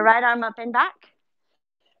or your right arm up and back.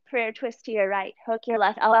 Prayer twist to your right. Hook your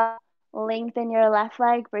left elbow. Lengthen your left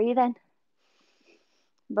leg. Breathe in.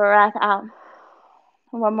 Breath out.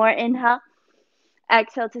 One more inhale.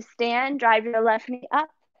 Exhale to stand. Drive your left knee up.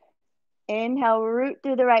 Inhale, root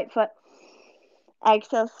through the right foot.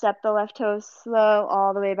 Exhale, step the left toes slow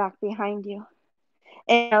all the way back behind you.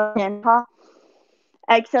 Inhale, stand tall.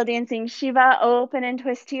 Exhale, dancing Shiva. Open and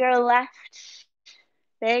twist to your left.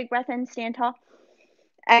 Big breath in, stand tall.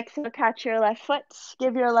 Exhale, catch your left foot.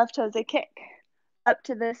 Give your left toes a kick. Up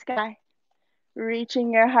to the sky.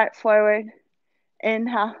 Reaching your heart forward.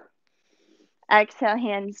 Inhale. Exhale,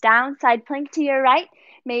 hands down. Side plank to your right.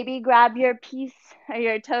 Maybe grab your piece or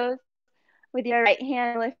your toes with your right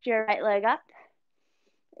hand. Lift your right leg up.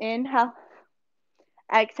 Inhale.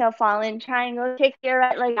 Exhale, fall in triangle. Kick your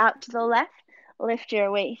right leg out to the left. Lift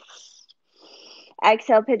your waist.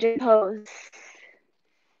 Exhale, pigeon pose.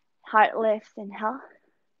 Heart lifts. Inhale.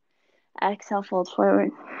 Exhale, fold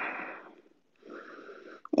forward.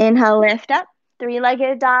 Inhale, lift up.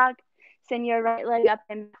 Three-legged dog. Send your right leg up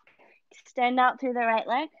and back. Extend out through the right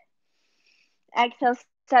leg. Exhale,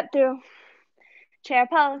 step through. Chair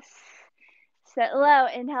pose. Sit low.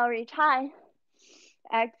 Inhale, reach high.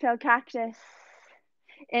 Exhale, cactus.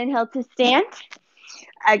 Inhale to stand.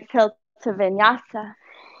 Exhale to vinyasa.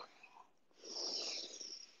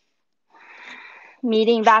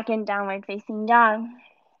 Meeting back in downward facing dog.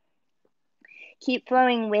 Keep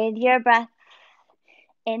flowing with your breath.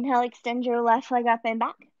 Inhale, extend your left leg up and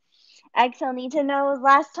back. Exhale, need to know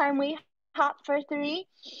last time we hopped for 3,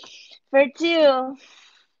 for 2,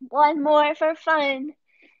 1 more for fun.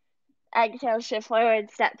 Exhale, shift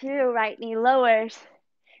forward, step through, right knee lowers.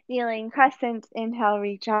 Kneeling crescent, inhale,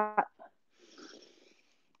 reach up.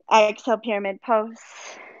 Exhale, pyramid pose.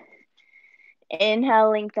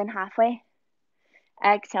 Inhale, lengthen halfway.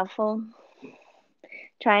 Exhale, fold.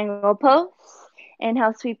 Triangle pose.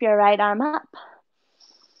 Inhale, sweep your right arm up.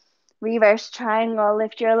 Reverse triangle,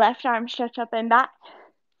 lift your left arm, stretch up and back.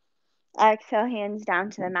 Exhale, hands down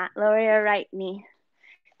to the mat. Lower your right knee.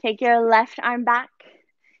 Take your left arm back.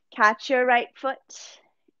 Catch your right foot.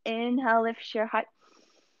 Inhale, lift your heart.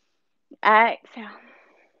 Exhale.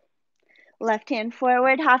 Left hand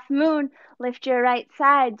forward, half moon. Lift your right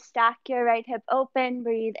side. Stack your right hip open.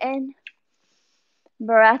 Breathe in.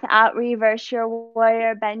 Breath out. Reverse your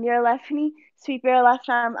warrior. Bend your left knee. Sweep your left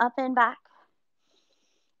arm up and back.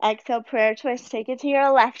 Exhale, prayer twist. Take it to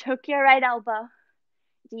your left. Hook your right elbow.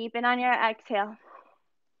 Deepen on your exhale.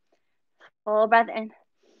 Full breath in.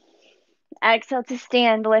 Exhale to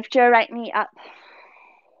stand. Lift your right knee up.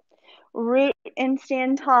 Root and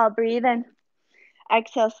stand tall. Breathe in.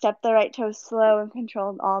 Exhale, step the right toe slow and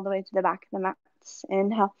controlled all the way to the back of the mat.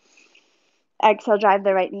 Inhale. Exhale, drive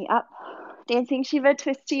the right knee up. Dancing Shiva,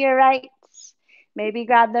 twist to your right. Maybe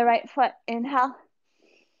grab the right foot. Inhale.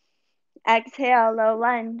 Exhale, low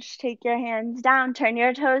lunge. Take your hands down. Turn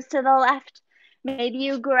your toes to the left. Maybe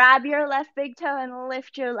you grab your left big toe and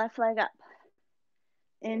lift your left leg up.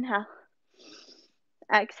 Inhale.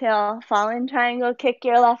 Exhale, fall in triangle. Kick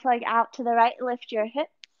your left leg out to the right. Lift your hips.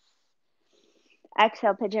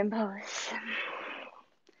 Exhale, pigeon pose.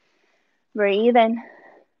 Breathe in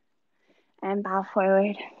and bow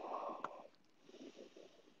forward.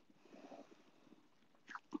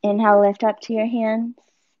 Inhale, lift up to your hands.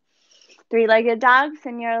 Three-legged dog.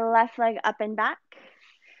 Send your left leg up and back.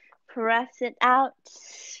 Press it out.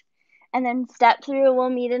 And then step through. We'll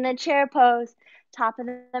meet in a chair pose. Top of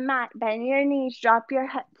the mat. Bend your knees. Drop your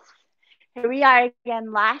hips. Here we are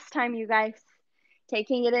again. Last time, you guys.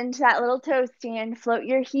 Taking it into that little toe stand. Float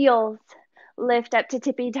your heels. Lift up to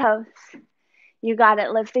tippy toes. You got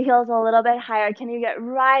it. Lift the heels a little bit higher. Can you get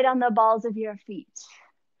right on the balls of your feet?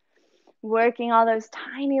 Working all those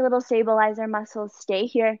tiny little stabilizer muscles. Stay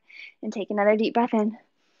here and take another deep breath in.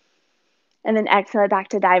 And then exhale back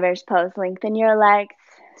to diver's pose. Lengthen your legs.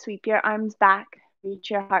 Sweep your arms back.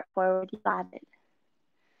 Reach your heart forward. You got it.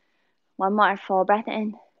 One more. Full breath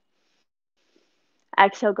in.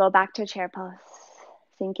 Exhale, go back to chair pose.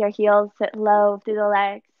 Sink your heels, sit low through the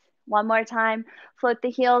legs. One more time. Float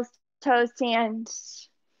the heels, toes, stand.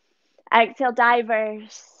 Exhale,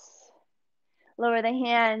 divers. Lower the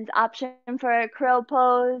hands. Option for a crow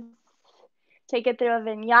pose. Take it through a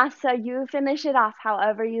vinyasa. You finish it off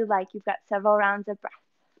however you like. You've got several rounds of breath.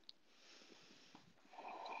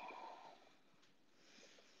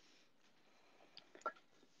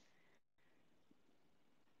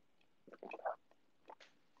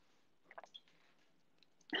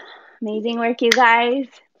 Amazing work, you guys.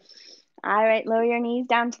 All right, lower your knees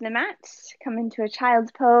down to the mat. Come into a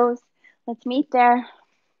child's pose. Let's meet there.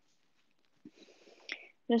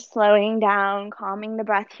 Just slowing down, calming the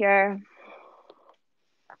breath here.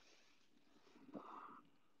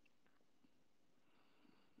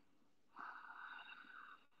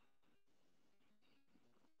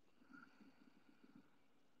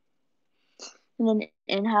 And then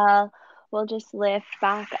inhale, we'll just lift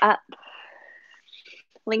back up.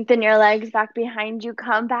 Lengthen your legs back behind you.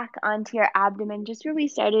 Come back onto your abdomen, just where we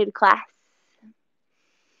started class.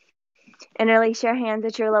 Interlace your hands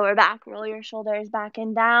at your lower back. Roll your shoulders back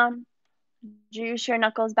and down. Juice your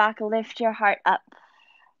knuckles back. Lift your heart up.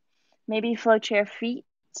 Maybe float your feet,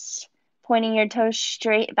 pointing your toes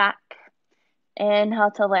straight back.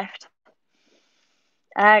 Inhale to lift.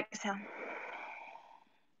 Exhale.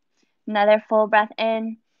 Another full breath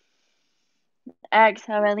in.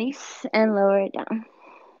 Exhale, release, and lower it down.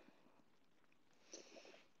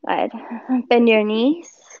 Good. Bend your knees.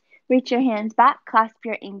 Reach your hands back. Clasp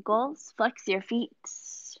your ankles. Flex your feet.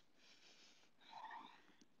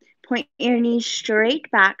 Point your knees straight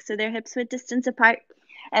back so they're hips width distance apart.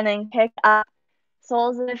 And then kick up.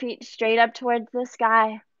 Soles of the feet straight up towards the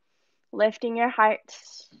sky. Lifting your heart.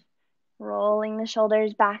 Rolling the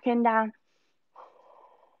shoulders back and down.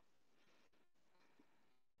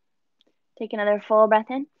 Take another full breath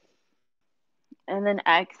in. And then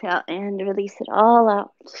exhale and release it all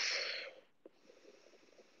out.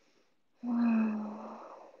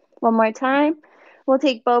 One more time. We'll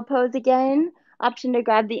take bow pose again. Option to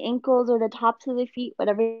grab the ankles or the tops of the feet,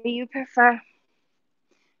 whatever you prefer.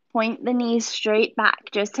 Point the knees straight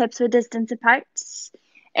back, just hips width distance apart.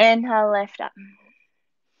 Inhale, lift up.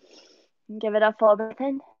 Give it a full breath in.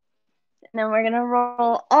 And then we're going to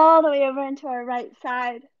roll all the way over into our right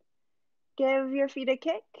side. Give your feet a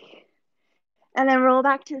kick. And then roll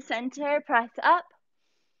back to center, press up.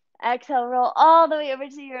 Exhale, roll all the way over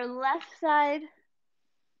to your left side.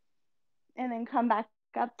 And then come back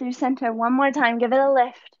up through center one more time. Give it a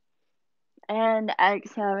lift. And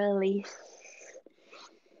exhale, release.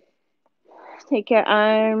 Take your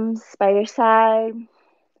arms by your side.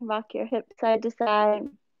 Rock your hips side to side.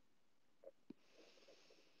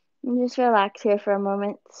 And just relax here for a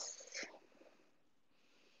moment.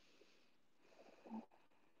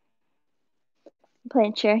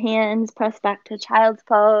 Plant your hands, press back to child's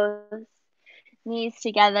pose. Knees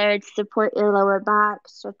together to support your lower back,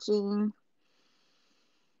 stretching.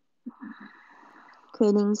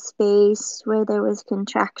 Creating space where there was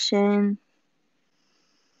contraction.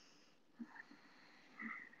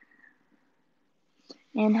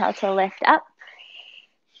 Inhale to lift up.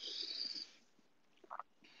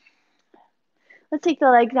 Let's take the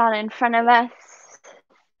legs out in front of us.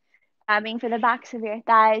 Grabbing for the backs of your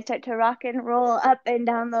thighs. Start to rock and roll up and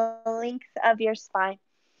down the length of your spine.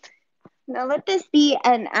 Now let this be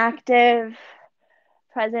an active,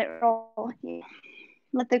 present roll.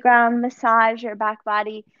 Let the ground massage your back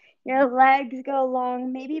body. Your legs go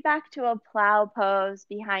long, maybe back to a plow pose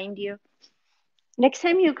behind you. Next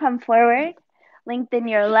time you come forward, lengthen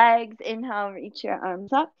your legs. Inhale, reach your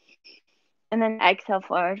arms up. And then exhale,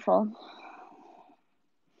 forward fold.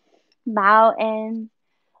 Bow in,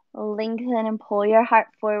 lengthen and pull your heart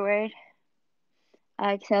forward.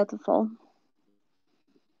 Exhale to fold.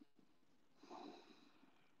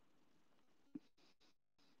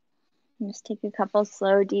 Just take a couple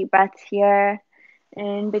slow, deep breaths here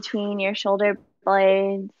in between your shoulder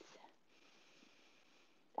blades.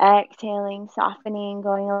 Exhaling, softening,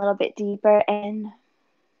 going a little bit deeper in.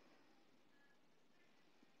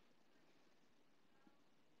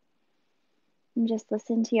 And just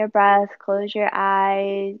listen to your breath. Close your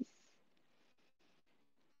eyes.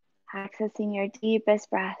 Accessing your deepest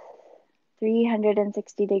breath.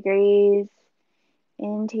 360 degrees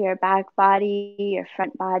into your back body, your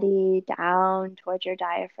front body, down towards your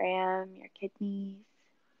diaphragm, your kidneys.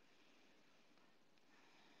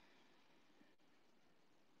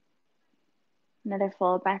 Another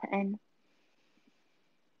full breath in.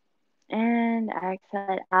 And exhale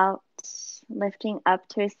it out. Lifting up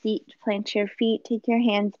to a seat. Plant your feet. Take your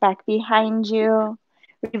hands back behind you.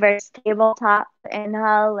 Reverse tabletop.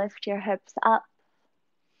 Inhale. Lift your hips up.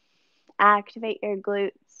 Activate your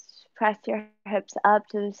glutes. Press your hips up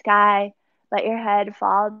to the sky. Let your head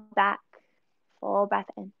fall back. Full breath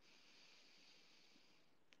in.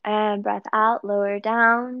 And breath out, lower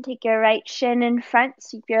down. Take your right shin in front.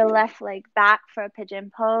 Sweep your left leg back for a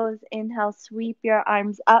pigeon pose. Inhale, sweep your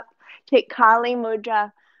arms up. Take Kali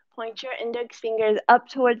Mudra. Point your index fingers up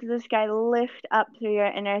towards the sky. Lift up through your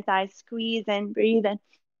inner thighs. Squeeze in, breathe in.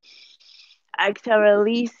 Exhale,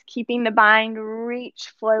 release. Keeping the bind.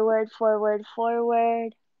 Reach forward, forward,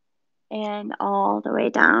 forward. And all the way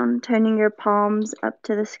down. Turning your palms up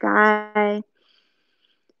to the sky.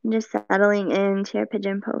 And just settling into your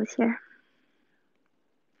pigeon pose here.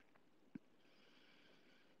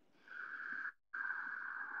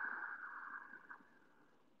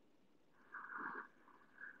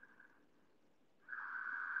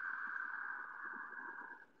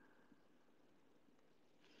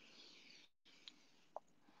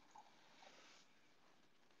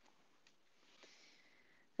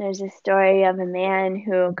 There's a story of a man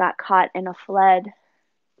who got caught in a flood.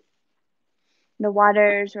 The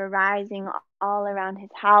waters were rising all around his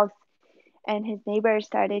house, and his neighbors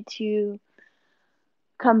started to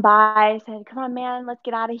come by, said, "Come on, man, let's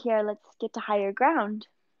get out of here. Let's get to higher ground."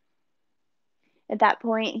 At that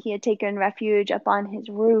point, he had taken refuge up on his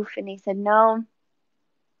roof, and he said, "No,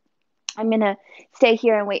 I'm going to stay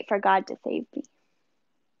here and wait for God to save me."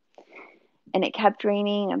 And it kept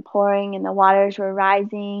raining and pouring, and the waters were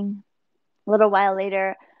rising. A little while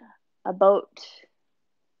later, a boat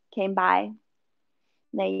came by.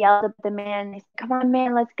 They yelled at the man. They said, "Come on,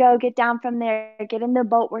 man, let's go. Get down from there. Get in the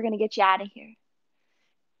boat. We're going to get you out of here."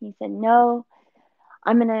 He said, "No,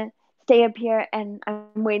 I'm going to stay up here and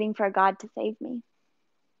I'm waiting for God to save me."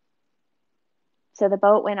 So the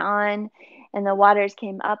boat went on and the waters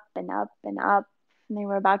came up and up and up. And they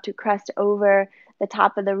were about to crest over the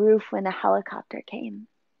top of the roof when a helicopter came.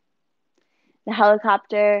 The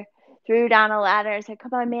helicopter threw down a ladder and said,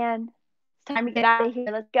 "Come on, man. It's time to get out of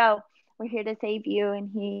here. Let's go. We're here to save you." And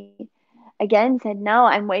he again said, "No,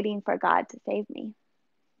 I'm waiting for God to save me."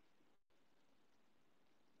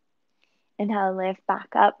 Inhale, lift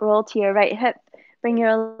back up, roll to your right hip. Bring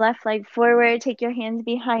your left leg forward. Take your hands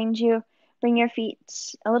behind you. Bring your feet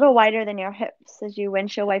a little wider than your hips as you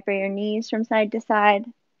windshield wiper your knees from side to side.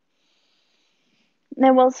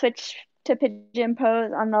 Then we'll switch to pigeon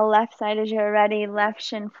pose on the left side as you're ready. Left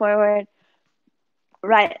shin forward.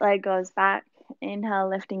 Right leg goes back. Inhale,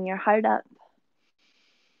 lifting your heart up.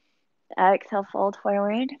 Exhale, fold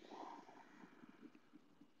forward.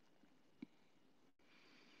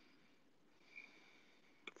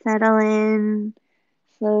 Settle in.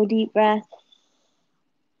 Slow, deep breath.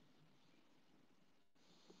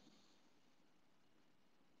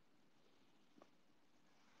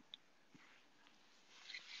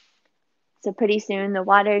 So pretty soon the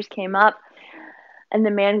waters came up and the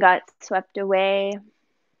man got swept away.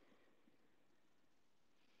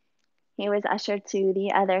 He was ushered to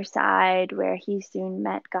the other side where he soon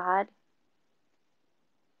met God.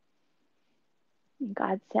 And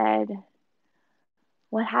God said,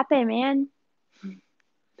 "What happened, man?"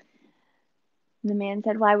 The man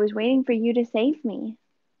said, "Well, I was waiting for you to save me."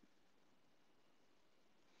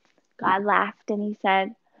 God laughed and he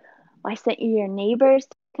said, "Well, I sent you your neighbors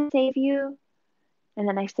to save you. And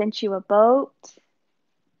then I sent you a boat.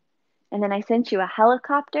 And then I sent you a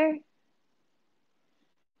helicopter."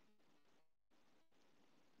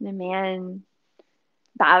 The man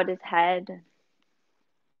bowed his head.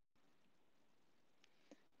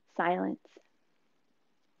 Silence.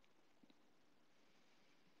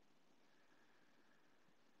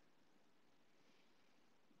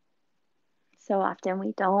 So often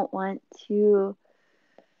we don't want to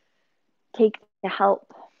take the help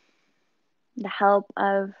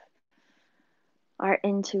of our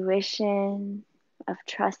intuition, of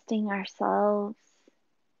trusting ourselves,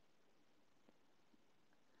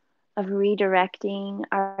 of redirecting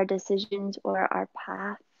our decisions or our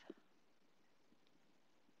path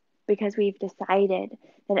because we've decided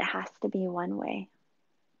that it has to be one way.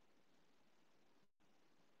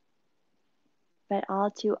 But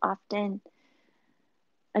all too often,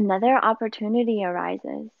 another opportunity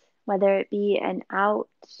arises, whether it be an out,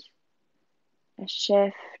 a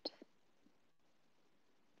shift,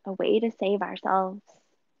 a way to save ourselves.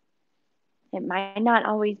 It might not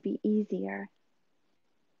always be easier,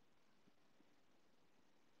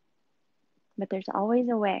 but there's always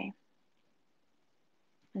a way.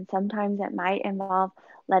 And sometimes it might involve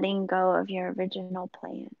letting go of your original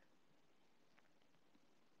plan.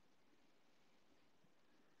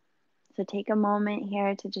 So take a moment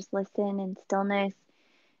here to just listen in stillness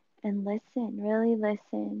and listen, really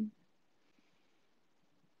listen.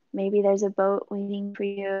 Maybe there's a boat waiting for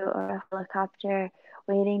you or a helicopter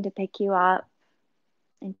waiting to pick you up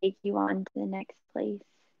and take you on to the next place.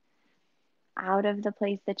 out of the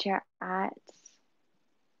place that you're at,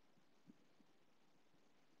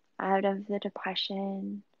 out of the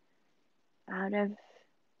depression, out of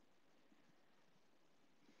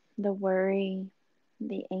the worry,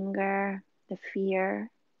 the anger, the fear.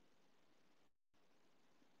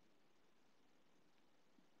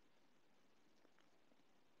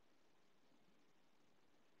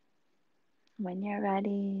 When you're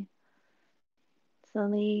ready,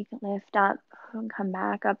 slowly lift up and come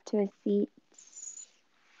back up to a seat.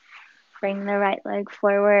 Bring the right leg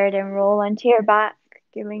forward and roll onto your back,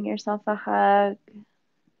 giving yourself a hug.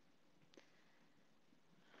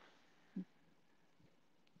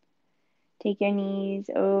 Take your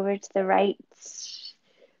knees over to the right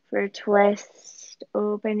for a twist.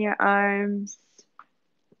 Open your arms.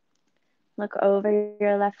 Look over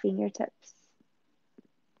your left fingertips.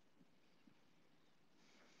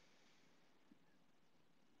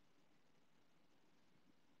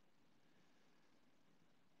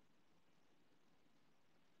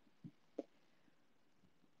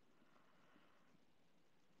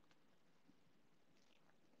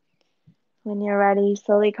 When you're ready,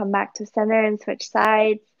 slowly come back to center and switch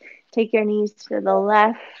sides. Take your knees to the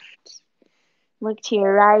left. Look to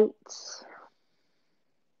your right.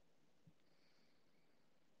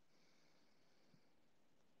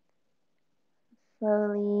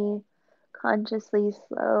 Slowly, consciously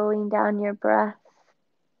slowing down your breath.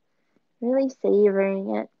 Really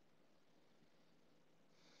savoring it.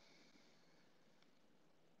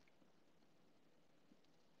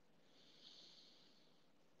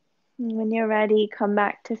 And when you're ready, come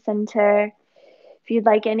back to center. If you'd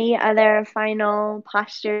like any other final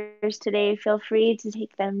postures today, feel free to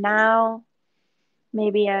take them now.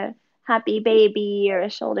 Maybe a happy baby or a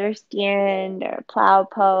shoulder stand or a plow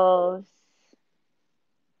pose.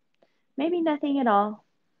 Maybe nothing at all.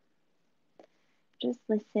 Just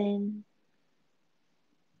listen.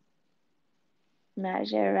 And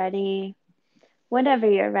as you're ready, whenever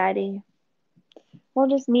you're ready, we'll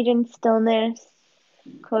just meet in stillness,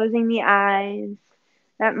 closing the eyes.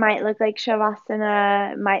 That might look like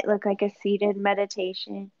Shavasana, it might look like a seated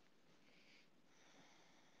meditation.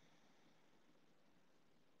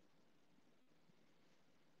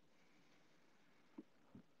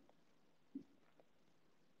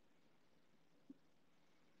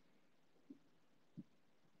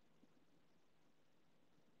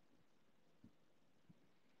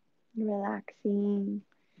 Relaxing,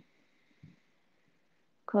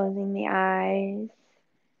 closing the eyes,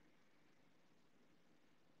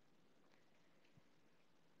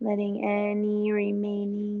 letting any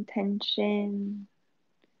remaining tension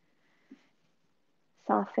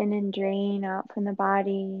soften and drain out from the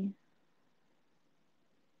body,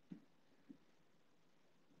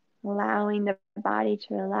 allowing the body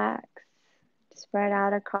to relax, spread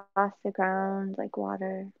out across the ground like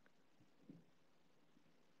water.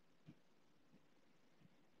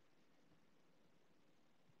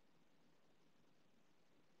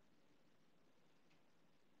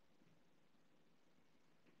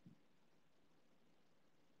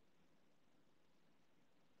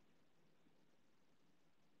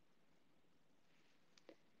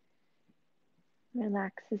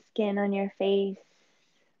 Relax the skin on your face,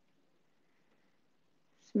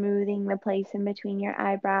 smoothing the place in between your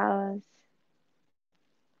eyebrows,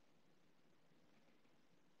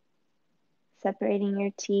 separating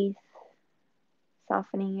your teeth,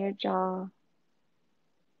 softening your jaw.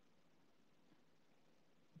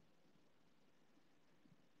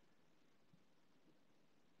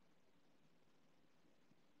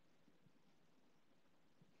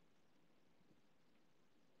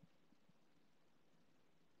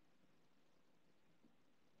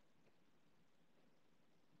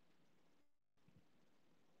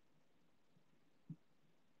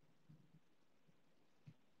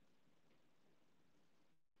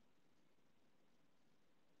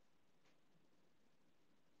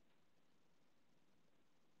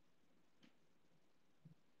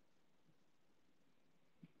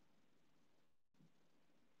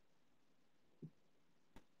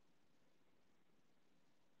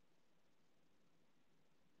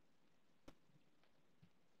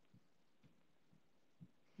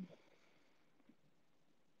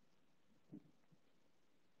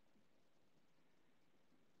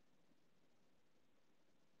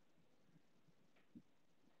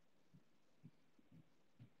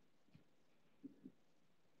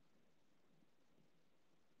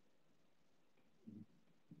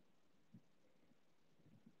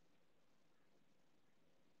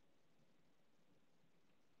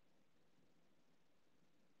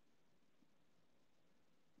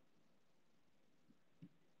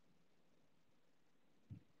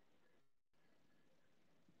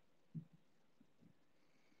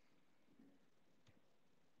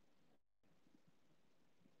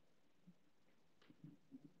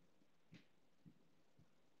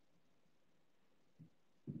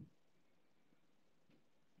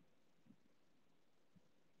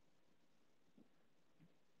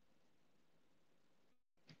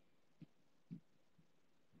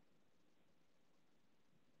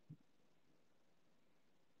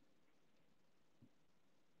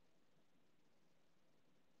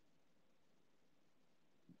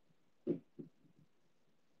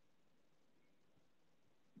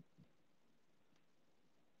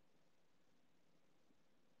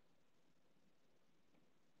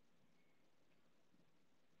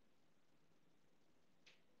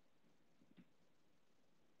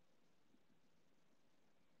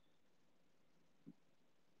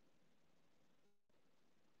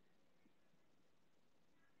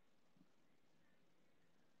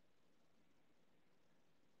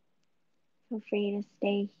 Feel free to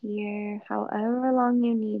stay here however long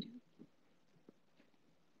you need.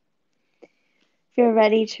 If you're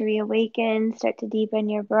ready to reawaken, start to deepen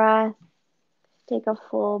your breath. Take a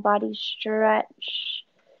full body stretch.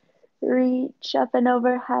 Reach up and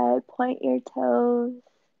overhead, point your toes.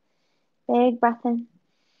 Big breath in.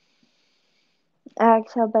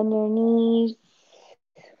 Exhale, bend your knees.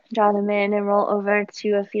 Draw them in and roll over to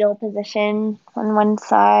a fetal position on one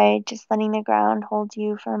side, just letting the ground hold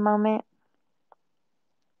you for a moment.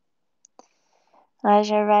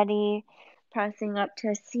 As you're ready, pressing up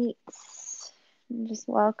to seats, and just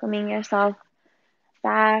welcoming yourself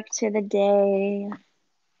back to the day,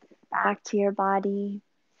 back to your body,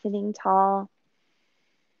 sitting tall.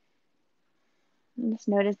 And just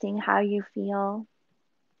noticing how you feel.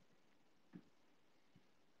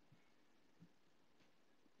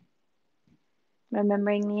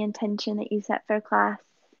 Remembering the intention that you set for class,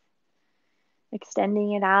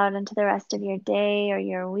 extending it out into the rest of your day or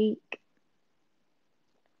your week.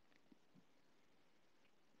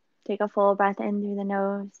 Take a full breath in through the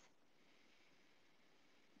nose.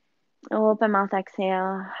 Open mouth,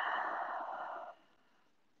 exhale.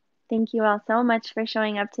 Thank you all so much for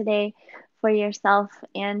showing up today for yourself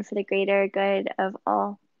and for the greater good of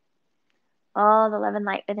all. All the love and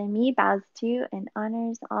light within me bows to and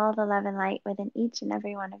honors all the love and light within each and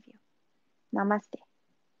every one of you. Namaste.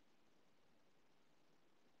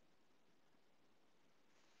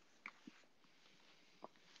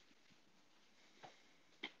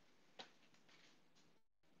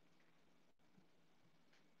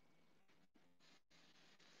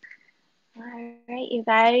 All right, you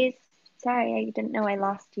guys. Sorry, I didn't know I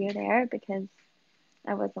lost you there because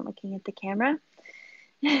I wasn't looking at the camera.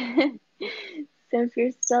 So if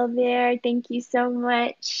you're still there, thank you so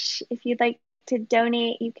much. If you'd like to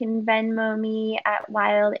donate, you can Venmo me at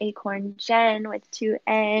Wild Acorn Jenn with 2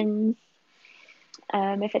 N's.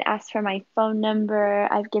 If it asks for my phone number,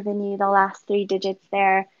 I've given you the last 3 digits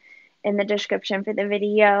there in the description for the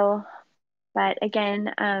video. But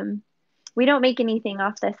again, we don't make anything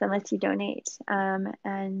off this unless you donate, and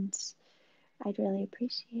I'd really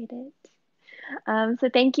appreciate it. So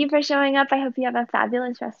thank you for showing up. I hope you have a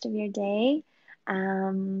fabulous rest of your day. That's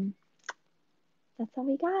all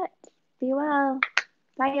we got. Be well.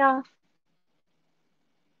 Bye, y'all.